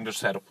Irish or English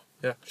setup.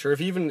 Yeah, sure. If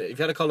you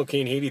had a call up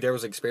Keane Healy, there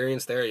was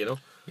experience there, you know.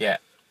 Yeah.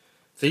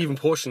 They even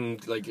push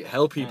and like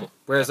help people.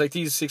 Whereas like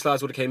these 6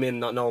 lads would have came in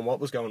not knowing what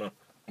was going on.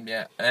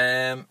 Yeah.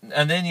 And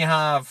then you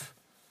have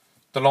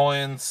the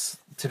Lions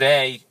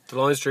today. The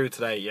Lions drew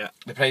today, yeah.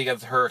 They play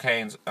against the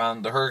Hurricanes,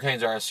 and the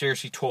Hurricanes are a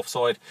seriously tough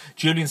side.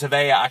 Julian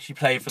Savea actually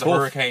played for the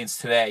Hurricanes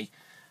today.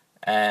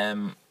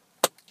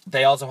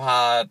 They also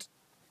had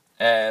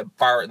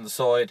Barrett in the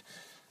side,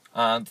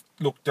 and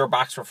look, their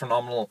backs were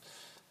phenomenal.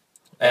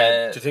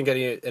 Do you think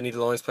any of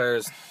the Lions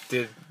players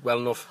did well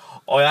enough?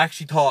 I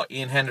actually thought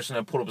Ian Henderson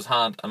had put up his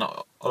hand, and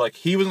like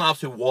he was an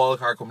absolute wild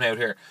card coming out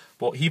here.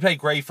 But he played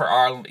great for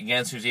Ireland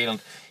against New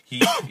Zealand.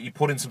 He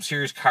put in some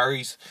serious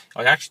carries.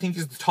 I actually think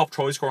he's the top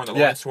try scorer on the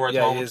Lions tour at the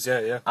moment. He is,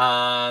 yeah.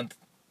 And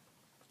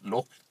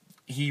look,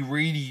 he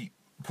really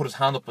put his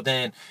hand up. But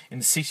then in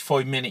the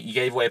 65th minute, he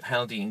gave away a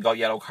penalty and got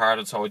yellow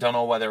carded. So I don't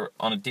know whether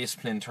on a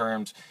discipline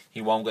terms he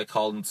won't get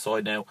called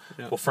inside now.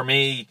 Yeah. But for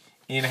me,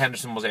 Ian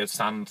Henderson was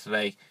outstanding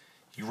today.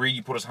 He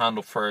really put his hand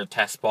up for a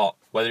test spot.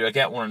 Whether I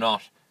get one or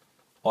not,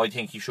 I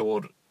think he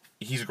should.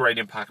 He's a great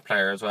impact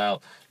player as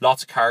well.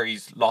 Lots of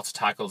carries, lots of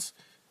tackles.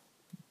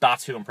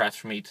 That's who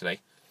impressed for me today.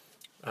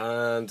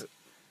 And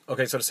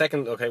okay, so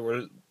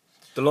the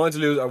Lions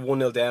lose are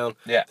 1-0 down.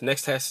 Yeah. The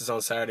next test is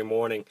on Saturday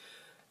morning.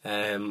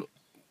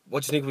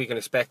 What do you think we can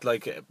expect?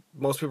 Like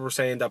most people were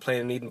saying that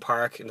playing in Eden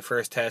Park in the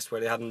first test, where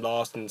they hadn't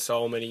lost in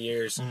so many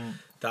years,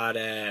 that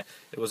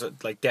it was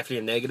definitely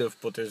a negative.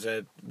 But there's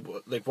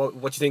what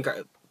do you think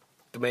are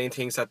the main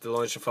things that the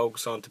Lions should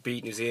focus on to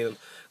beat New Zealand?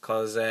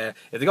 Because if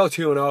they go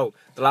 2-0,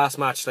 the last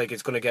match,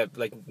 it's going to get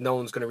no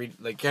one's going to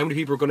read. How many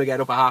people are going to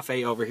get up at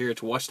 8:30 over here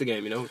to watch the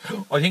game? You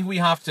know, I think we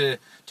have to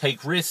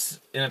take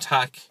risks in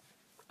attack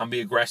and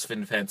be aggressive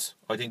in defence.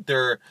 I think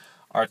there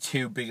are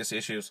two biggest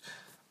issues.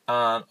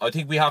 And I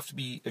think we have to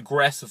be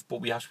aggressive, but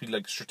we have to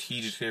be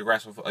strategically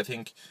aggressive. I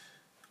think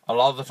a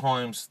lot of the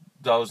times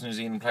those New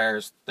Zealand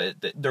players,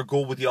 they're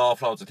good with the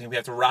offloads. I think we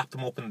have to wrap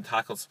them up in the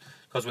tackles,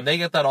 because when they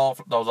get those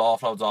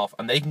offloads off,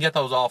 and they can get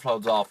those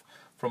offloads off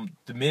from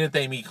the minute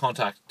they meet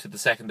contact to the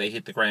second they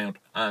hit the ground,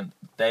 and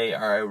they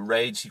are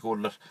outrageously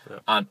good at it. Yeah.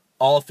 And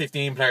all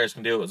 15 players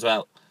can do it as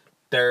well.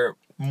 They're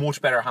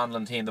much better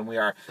handling team than we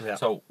are. Yeah.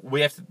 So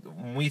we have to,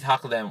 when we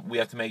tackle them, we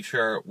have to make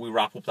sure we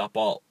wrap up that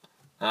ball.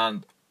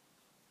 And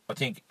I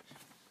think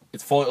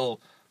it's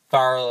vital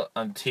Farrell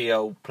and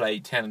Theo play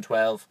 10 and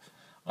 12.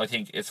 I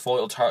think it's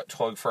vital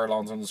Tadhg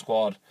Furlong's on the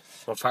squad.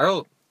 Well,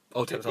 Farrell?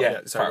 Oh, 10 12.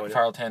 Yeah,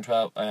 Farrell 10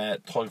 12.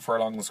 Tadhg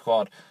Furlong on the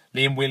squad.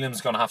 Liam Williams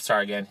is going to have to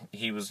start again.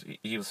 He was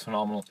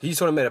phenomenal. He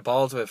sort of made a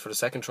ball to it for the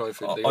second try.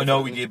 I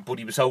know he did, but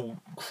he was so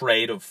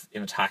creative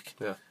in attack.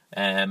 Yeah.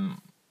 And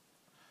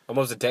what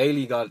was it?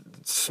 Daly got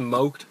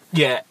smoked?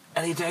 Yeah,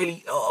 Elliot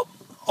Daly.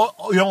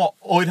 You know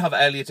what? I'd have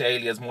Elliot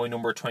Daly as my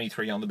number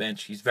 23 on the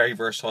bench. He's very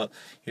versatile.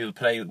 He'll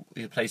play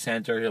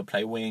centre, he'll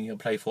play wing, he'll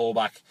play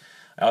fullback.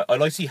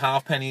 I'd like to see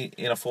Halfpenny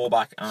in a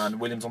fullback and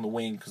Williams on the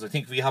wing, because I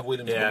think if we have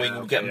Williams on the wing,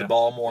 we'll get him the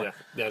ball more.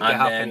 Yeah, get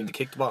Halfpenny to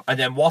kick the ball. And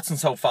then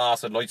Watson's so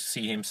fast, I'd like to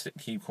see him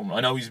keep coming. I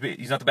know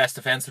he's not the best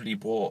defensively,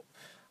 but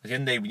at the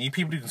end of the day, we need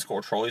people who can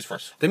score tries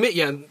first. I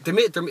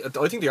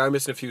think they are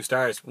missing a few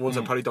stars. Ones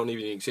that probably don't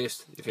even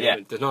exist. If you know what I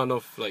mean. There's not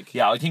enough.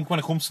 Yeah, I think when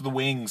it comes to the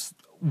wings,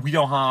 we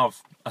don't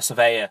have a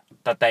Savea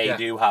that they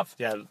do have.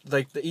 Yeah,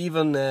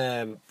 even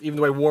the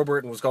way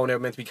Warburton was going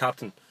out meant to be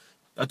captain.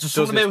 Just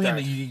something about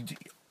him.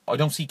 I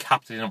don't see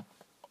captain in him.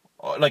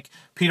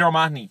 Peter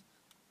O'Mahony,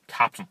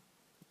 captain.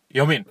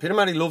 You know what I mean? Peter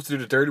O'Mahony loves to do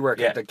the dirty work.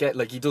 Yeah.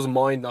 He doesn't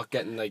mind not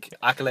getting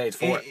accolades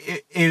for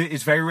it.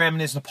 It's very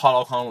reminiscent of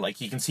Paul O'Connell.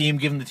 You can see him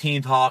giving the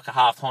team talk at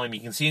half time.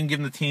 You can see him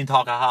giving the team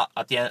talk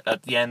at the end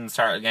and the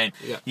start of the game.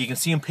 Yeah. You can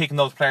see him picking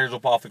those players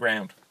up off the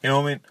ground. You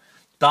know what I mean?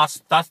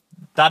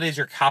 That is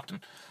your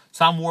captain.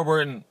 Sam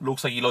Warburton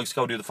looks like he likes to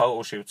go do the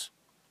photo shoots.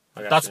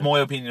 That's my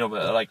opinion of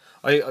it.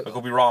 I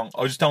could be wrong.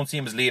 I just don't see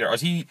him as leader. I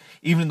see,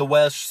 even in the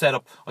Welsh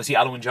setup, I see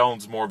Alwyn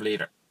Jones more of a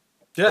leader.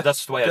 Yeah, but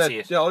that's the way I see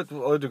it. Yeah,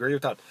 I'd agree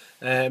with that.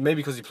 Maybe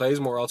because he plays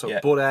more also.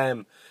 Yeah.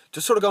 But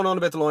just sort of going on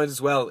about the Lions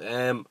as well.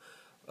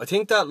 I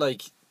think that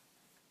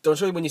don't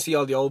you when you see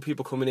all the old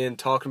people coming in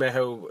talking about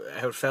how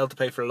it felt to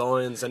play for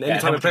Lions, and every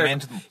time a player,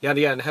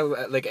 and how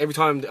every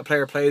time a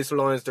player plays for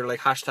Lions, they're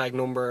hashtag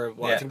number.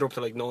 I think they're up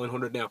to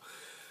 900 now.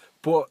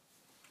 But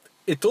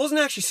it doesn't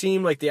actually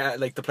seem like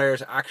the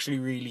players actually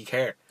really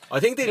care.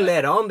 I think they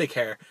let on they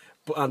care,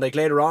 and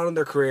later on in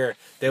their career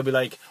they'll be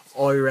like,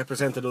 I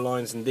represented the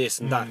Lions in this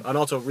and that. And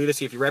also,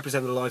 realistically, if you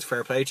represented the Lions,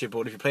 fair play to you.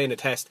 But if you're playing a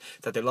test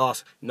that they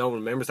lost, no one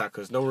remembers that,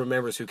 because no one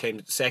remembers who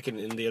came second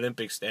in the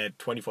Olympics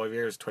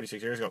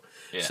 26 years ago.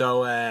 Yeah.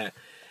 So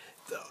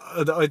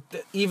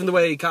even the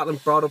way Catlin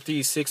brought up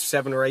these 6,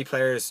 7 or 8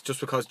 players just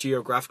because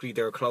geographically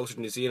they're closer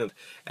to New Zealand,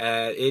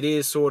 it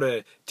is sort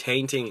of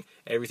tainting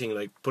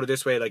everything. Put it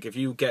this way, if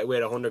you get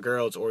with 100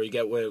 girls, or you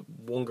get with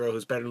one girl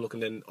who's better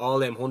looking than all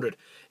them 100,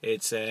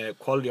 it's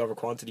quality over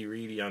quantity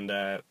really. And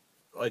I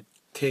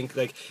think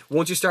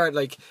once you start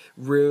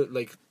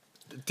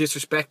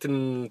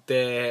disrespecting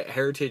the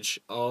heritage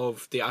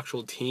of the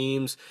actual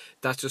teams.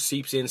 That just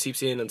seeps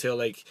in until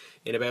like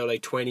in about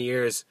like 20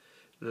 years,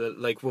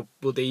 like will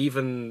there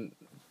even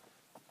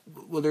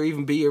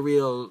be a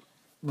real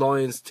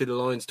Lions to the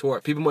Lions tour?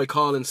 People might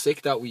call in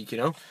sick that week, you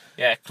know.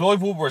 Yeah,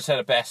 Clive Woodward said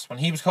it best when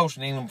he was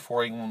coaching England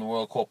before England won the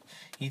World Cup.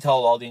 He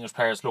told all the English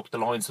players, "Look, the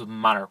Lions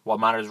doesn't matter. What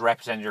matters is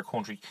representing your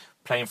country,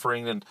 playing for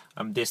England.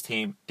 This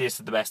team. This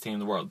is the best team in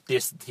the world.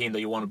 This is the team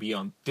that you want to be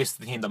on. This is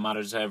the team that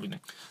matters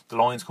everything. The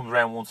Lions comes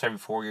around once every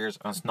 4 years,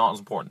 and it's not as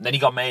important." Then he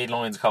got made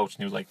Lions coach, and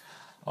he was like,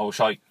 "Oh,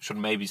 should have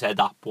maybe said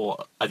that."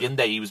 But at the end of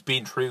the day, he was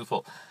being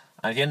truthful.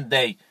 And at the end of the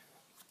day,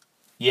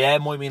 yeah,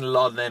 it might mean a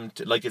lot of them.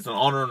 Like, it's an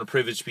honour and a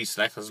privilege to be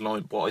selected as a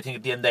Lion. But I think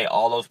at the end of the day,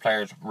 all those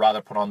players rather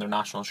put on their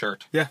national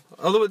shirt. Yeah,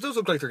 although it does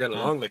look like they're getting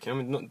along. Like, I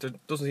mean, there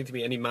doesn't seem to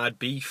be any mad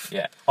beef.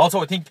 Yeah. Also,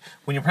 I think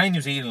when you're playing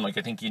New Zealand, like,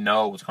 I think you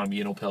know it's going to be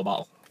an uphill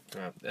battle.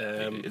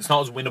 It's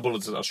not as winnable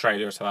as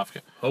Australia or South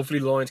Africa. Hopefully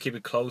the Lions keep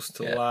it close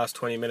to the last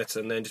 20 minutes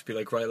and then just be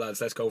like, right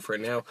lads, let's go for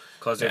it now.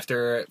 Because if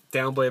they're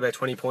down by about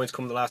 20 points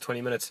come the last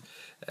 20 minutes,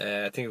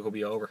 I think it could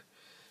be over.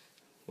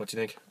 What do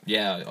you think?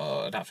 Yeah,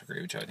 I'd have to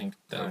agree with you. I think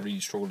they'll really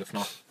struggle if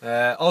not.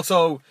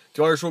 Also,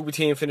 the Irish rugby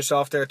team finished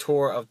off their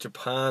tour of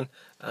Japan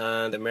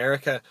and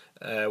America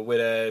with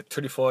a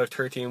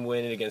 35-13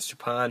 win against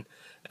Japan.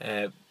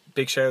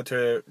 Big shout out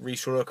to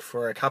Rhys Ruddock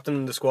for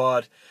captaining the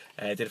squad.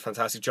 Did a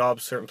fantastic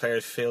job. Certain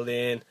players filled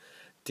in,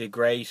 did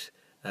great.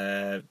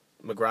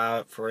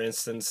 McGrath, for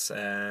instance.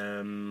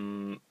 Yeah,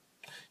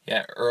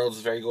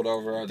 Earl's very good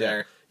over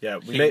there. Yeah,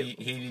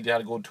 he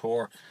had a good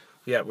tour.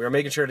 Yeah, we were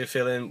making sure to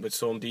fill in with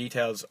some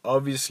details.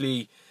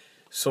 Obviously,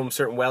 some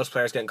certain Welsh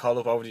players getting called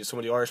up over some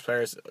of the Irish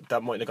players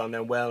that mightn't have gone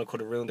down well and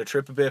could have ruined their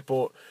trip a bit.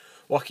 But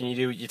what can you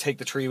do? You take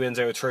the 3 wins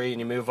out of 3 and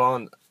you move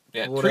on.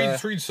 Yeah, but,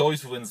 three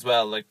decisive wins as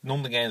well. Like, none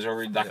of the games are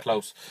really that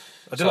close.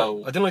 I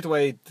didn't like the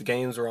way the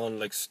games were on,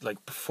 like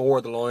before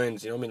the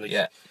lines. You know what I mean?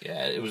 Like,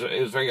 yeah. It was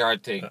very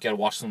hard to get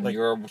watching. Like,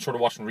 you're sort of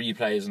watching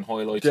replays and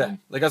highlights. Yeah,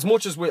 like as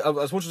much as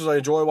I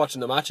enjoy watching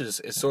the matches,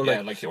 it's sort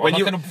of when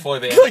you get up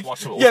 5 a.m.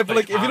 watch it. Yeah, but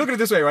like if you look at it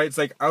this way, right? It's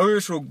like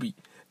Irish rugby,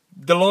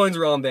 the lines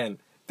are on then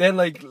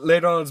like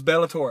later on it's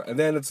Bellator, and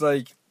then it's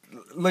like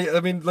I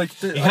mean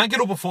like you can't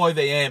get up at 5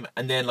 a.m.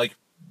 and then like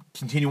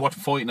continue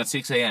watching fighting at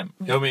 6 a.m.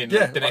 You know what I mean? Yeah,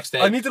 like, the next day.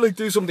 I need to like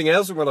do something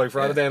else with my life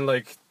rather than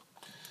like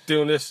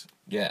doing this.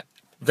 Yeah.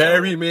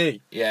 Very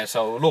me. Yeah,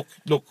 so look,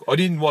 I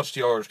didn't watch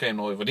the Irish game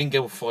live. I didn't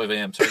get up at 5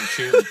 a.m. Sorry,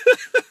 Tuesday.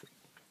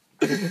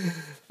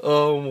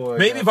 Oh my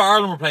Maybe God. if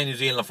Ireland were playing New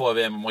Zealand at 5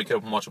 a.m. I might get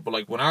up and watch it. But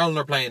like when Ireland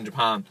are playing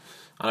Japan,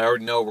 and I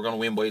already know we're going to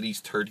win by at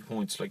least 30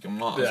 points, like I'm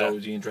not as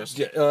always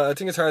interested. Yeah, I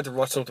think it's hard to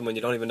watch something when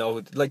you don't even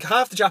know. Like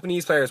half the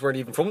Japanese players weren't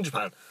even from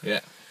Japan.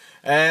 Yeah.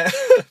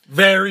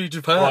 Very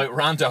Japan. Right,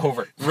 rant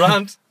over.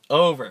 Rant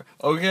over.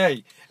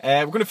 Okay.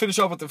 We're going to finish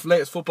off with the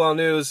latest football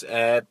news.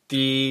 The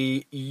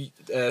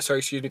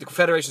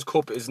Confederations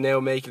Cup is now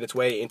making its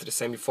way into the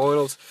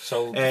semi-finals.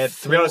 So,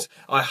 to be honest,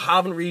 I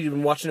haven't really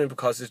been watching it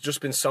because there's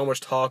just been so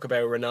much talk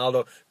about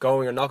Ronaldo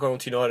going or not going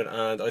to United,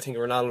 and I think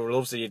Ronaldo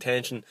loves the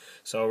attention.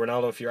 So,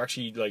 Ronaldo, if you're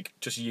actually like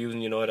just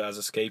using United as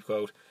a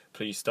scapegoat,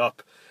 please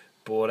stop.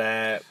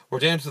 But we're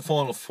down to the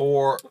final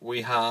 4.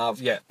 We have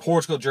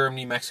Portugal,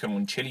 Germany, Mexico,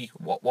 and Chile.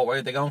 What way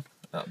are they going?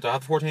 Do I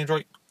have the 4 teams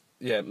right?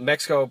 Yeah,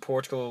 Mexico,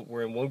 Portugal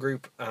were in one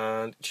group,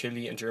 and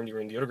Chile and Germany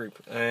were in the other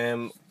group.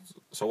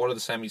 So what are the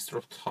semis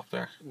up top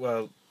there?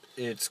 Well,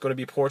 it's going to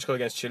be Portugal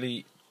against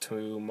Chile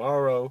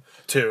tomorrow,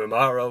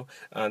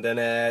 and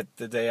then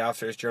the day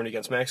after is Germany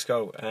against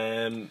Mexico.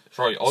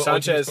 Sorry,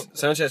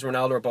 Sanchez,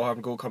 Ronaldo are both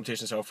having good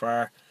competition so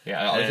far.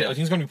 Yeah, I think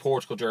it's going to be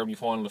Portugal, Germany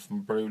final, if I'm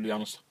brutally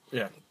honest.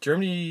 Yeah,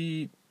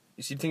 Germany.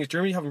 You see, the thing is,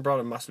 Germany haven't brought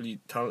a massively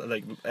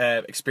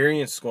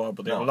experienced squad,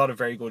 but they have a lot of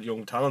very good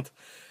young talent.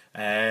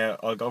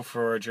 I'll go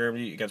for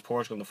Germany against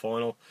Portugal in the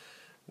final.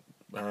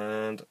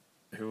 And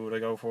who would I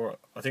go for?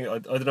 I think I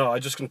don't know. I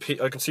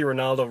can see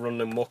Ronaldo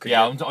running amok.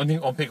 Yeah, I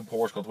think I'm picking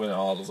Portugal to win it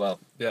all as well.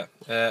 Yeah.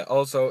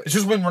 Also, it's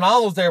just when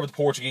Ronaldo's there with the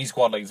Portuguese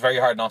squad, like it's very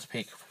hard not to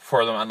pick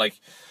for them. And like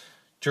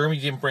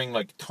Germany didn't bring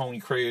like Tony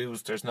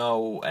Cruz. There's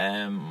no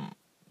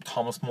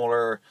Thomas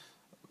Muller.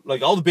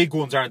 Like all the big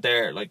ones aren't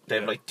there. Like they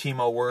have like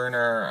Timo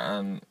Werner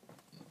and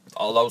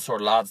all those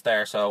sort of lads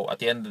there. So at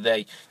the end of the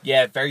day,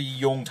 very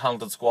young,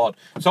 talented squad.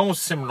 It's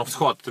almost a similar enough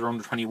squad to the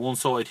under 21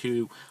 side,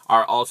 who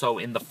are also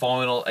in the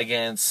final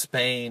against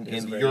Spain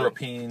in the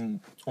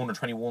European under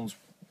 21s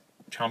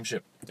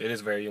Championship. It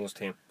is a very young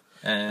team.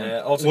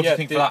 Also, what do you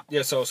think for that?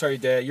 Yeah, so sorry,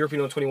 the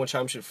European under 21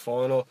 Championship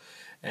final,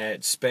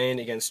 Spain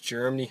against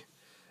Germany.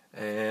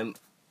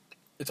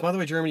 It's by the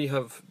way Germany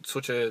have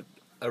such a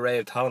array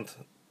of talent.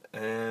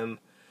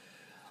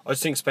 I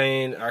just think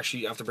Spain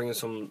actually, after bringing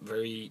some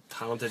very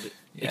talented,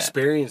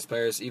 experienced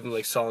players, even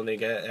like Sol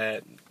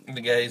Niguez,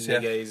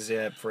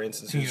 for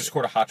instance. I think he just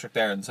scored a hat-trick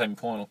there in the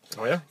semi-final.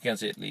 Oh yeah?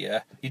 Against Italy,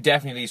 yeah. He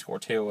definitely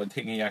scored 2. I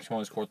think he actually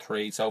only scored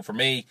 3. So for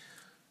me,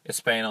 it's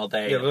Spain all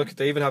day. Yeah, but look,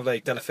 they even have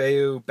like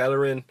Deulofeu,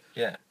 Bellerin.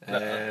 Yeah.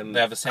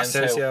 They have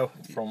Asensio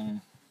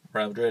from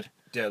Real Madrid.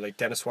 Yeah, like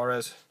Denis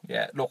Suarez.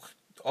 Yeah, look,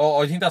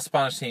 I think that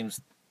Spanish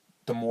team's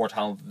the more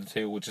talented of the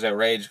two, which is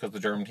outrageous because the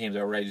German team's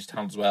outrageous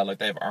talent as well. Like,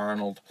 they have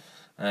Arnold,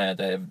 they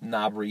have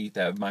Gnabry,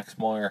 they have Max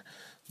Meyer.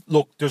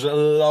 Look, there's a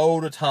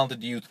load of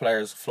talented youth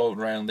players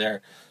floating around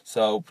there.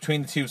 So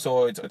between the two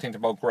sides, I think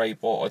they're both great,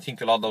 but I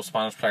think a lot of those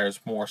Spanish players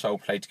more so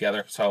play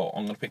together. So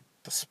I'm going to pick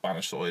the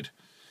Spanish side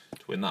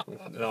to win that.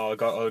 No,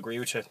 I'll agree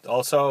with you.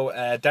 Also,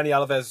 Dani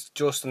Alves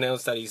just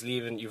announced that he's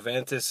leaving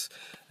Juventus.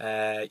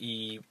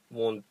 He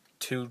won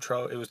two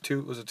trophies.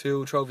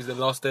 They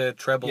lost the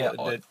treble,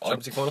 the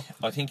Champions League final.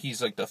 I think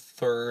he's like the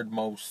third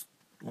most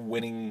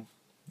winning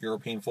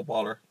European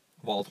footballer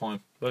of all time.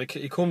 Well,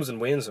 he comes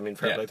and wins. I mean,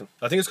 fair play to him.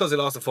 I think it's because they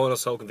lost the final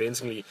so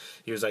convincingly.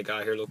 He was like,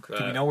 here, look.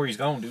 Do we know where he's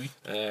going, do we?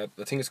 I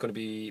think it's going to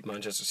be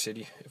Manchester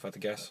City, if I had to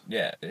guess.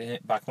 Yeah,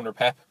 back under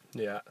Pep.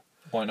 Yeah.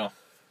 Why not?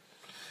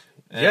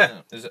 Yeah.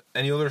 Is there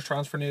any other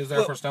transfer news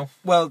there for us now?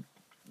 Well,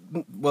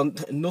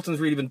 nothing's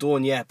really been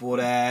done yet,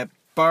 but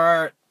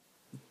bar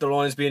the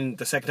line's been,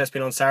 the second test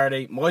been on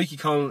Saturday. Mikey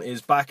Conn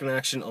is back in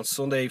action on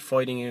Sunday,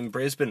 fighting in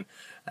Brisbane.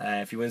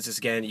 If he wins this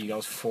again, he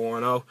goes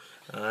 4-0.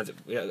 And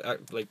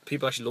like,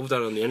 people actually love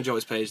that on the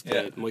Energize page,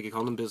 the Mikey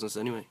Conn business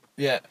anyway.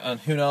 Yeah, and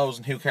who knows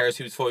and who cares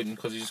who he's fighting,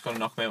 because he's just going to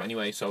knock him out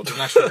anyway, so it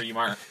doesn't actually really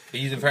matter.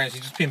 In fairness,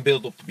 he's just been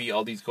built up to beat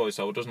all these guys,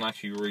 so it doesn't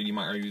actually really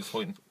matter who he's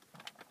fighting.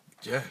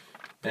 Yeah.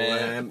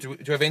 Do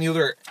you have any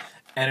other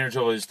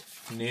Energized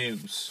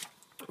news?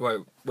 Right,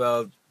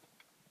 well,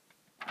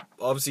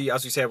 obviously,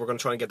 as we said, we're going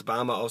to try and get the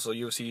BAMA, also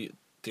UFC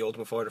The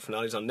Ultimate Fighter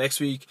finales on next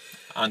week.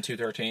 And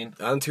 213.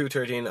 And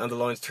 213, and the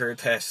Lions' third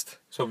test.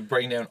 So we'll be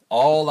breaking down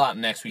all that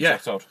next week's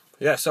episode.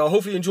 Yeah, so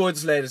hopefully you enjoyed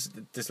this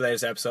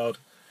latest episode.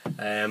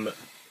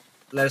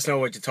 Let us know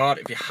what you thought.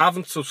 If you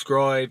haven't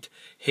subscribed,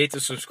 hit the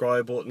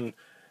subscribe button.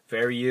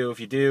 Very you if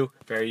you do,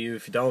 very you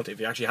if you don't. If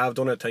you actually have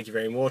done it, thank you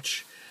very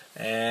much.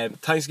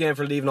 Thanks again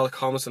for leaving all the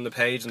comments on the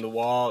page and the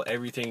wall,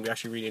 everything. We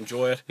actually really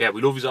enjoy it. Yeah, we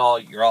love you all.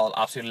 You're all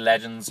absolute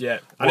legends. Yeah,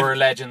 we're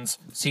legends.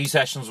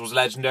 C-Sessions was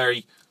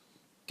legendary.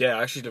 Yeah,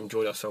 I actually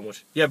enjoy that so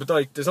much. Yeah, but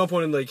like, there's no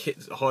point in like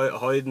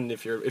hiding.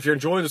 If you're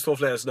enjoying the stuff,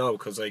 let us know,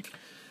 because like.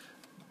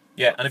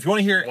 Yeah, and if you want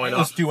to hear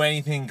us do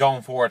anything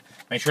going forward,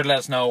 make sure to let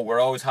us know. We're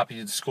always happy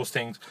to discuss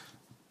things.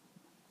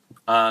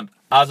 And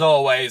as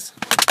always,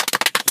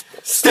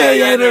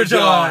 stay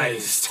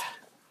energized.